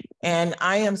questions. And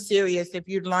I am serious. If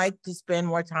you'd like to spend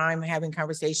more time having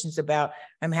conversations about,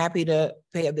 I'm happy to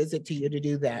pay a visit to you to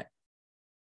do that.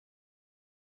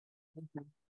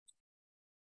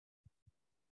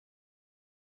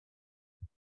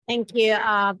 Thank you.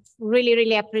 Really,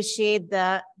 really appreciate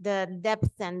the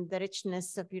depth and the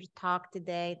richness of your talk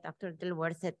today, Dr.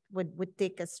 Dilworth. It would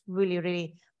take us really,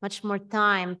 really much more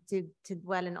time to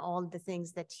dwell in all the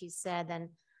things that you said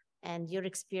and your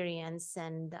experience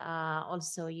and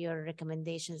also your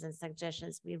recommendations and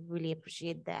suggestions. We really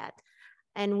appreciate that.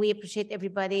 And we appreciate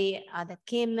everybody that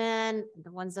came in,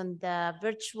 the ones on the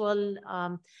virtual.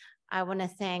 I want to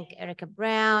thank Erica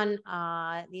Brown,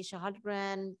 Leisha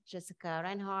Hallgren, Jessica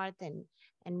Reinhardt,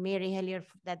 and Mary Hillier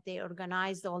that they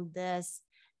organized all this.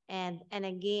 And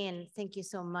again, thank you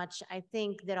so much. I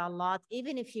think there are a lot,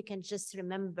 even if you can just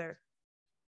remember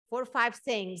 4 or 5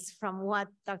 things from what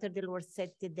Dr. Dilworth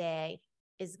said today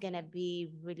is going to be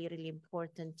really, really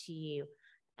important to you.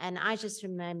 And I just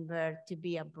remember to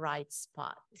be a bright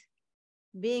spot.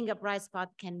 Being a bright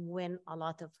spot can win a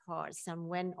lot of hearts and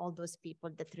win all those people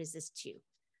that resist you.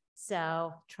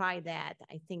 So try that.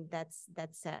 I think that's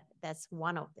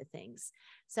one of the things.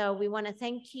 So we want to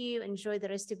thank you. Enjoy the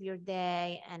rest of your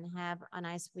day and have a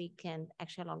nice weekend,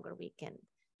 actually a longer weekend.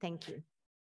 Thank you.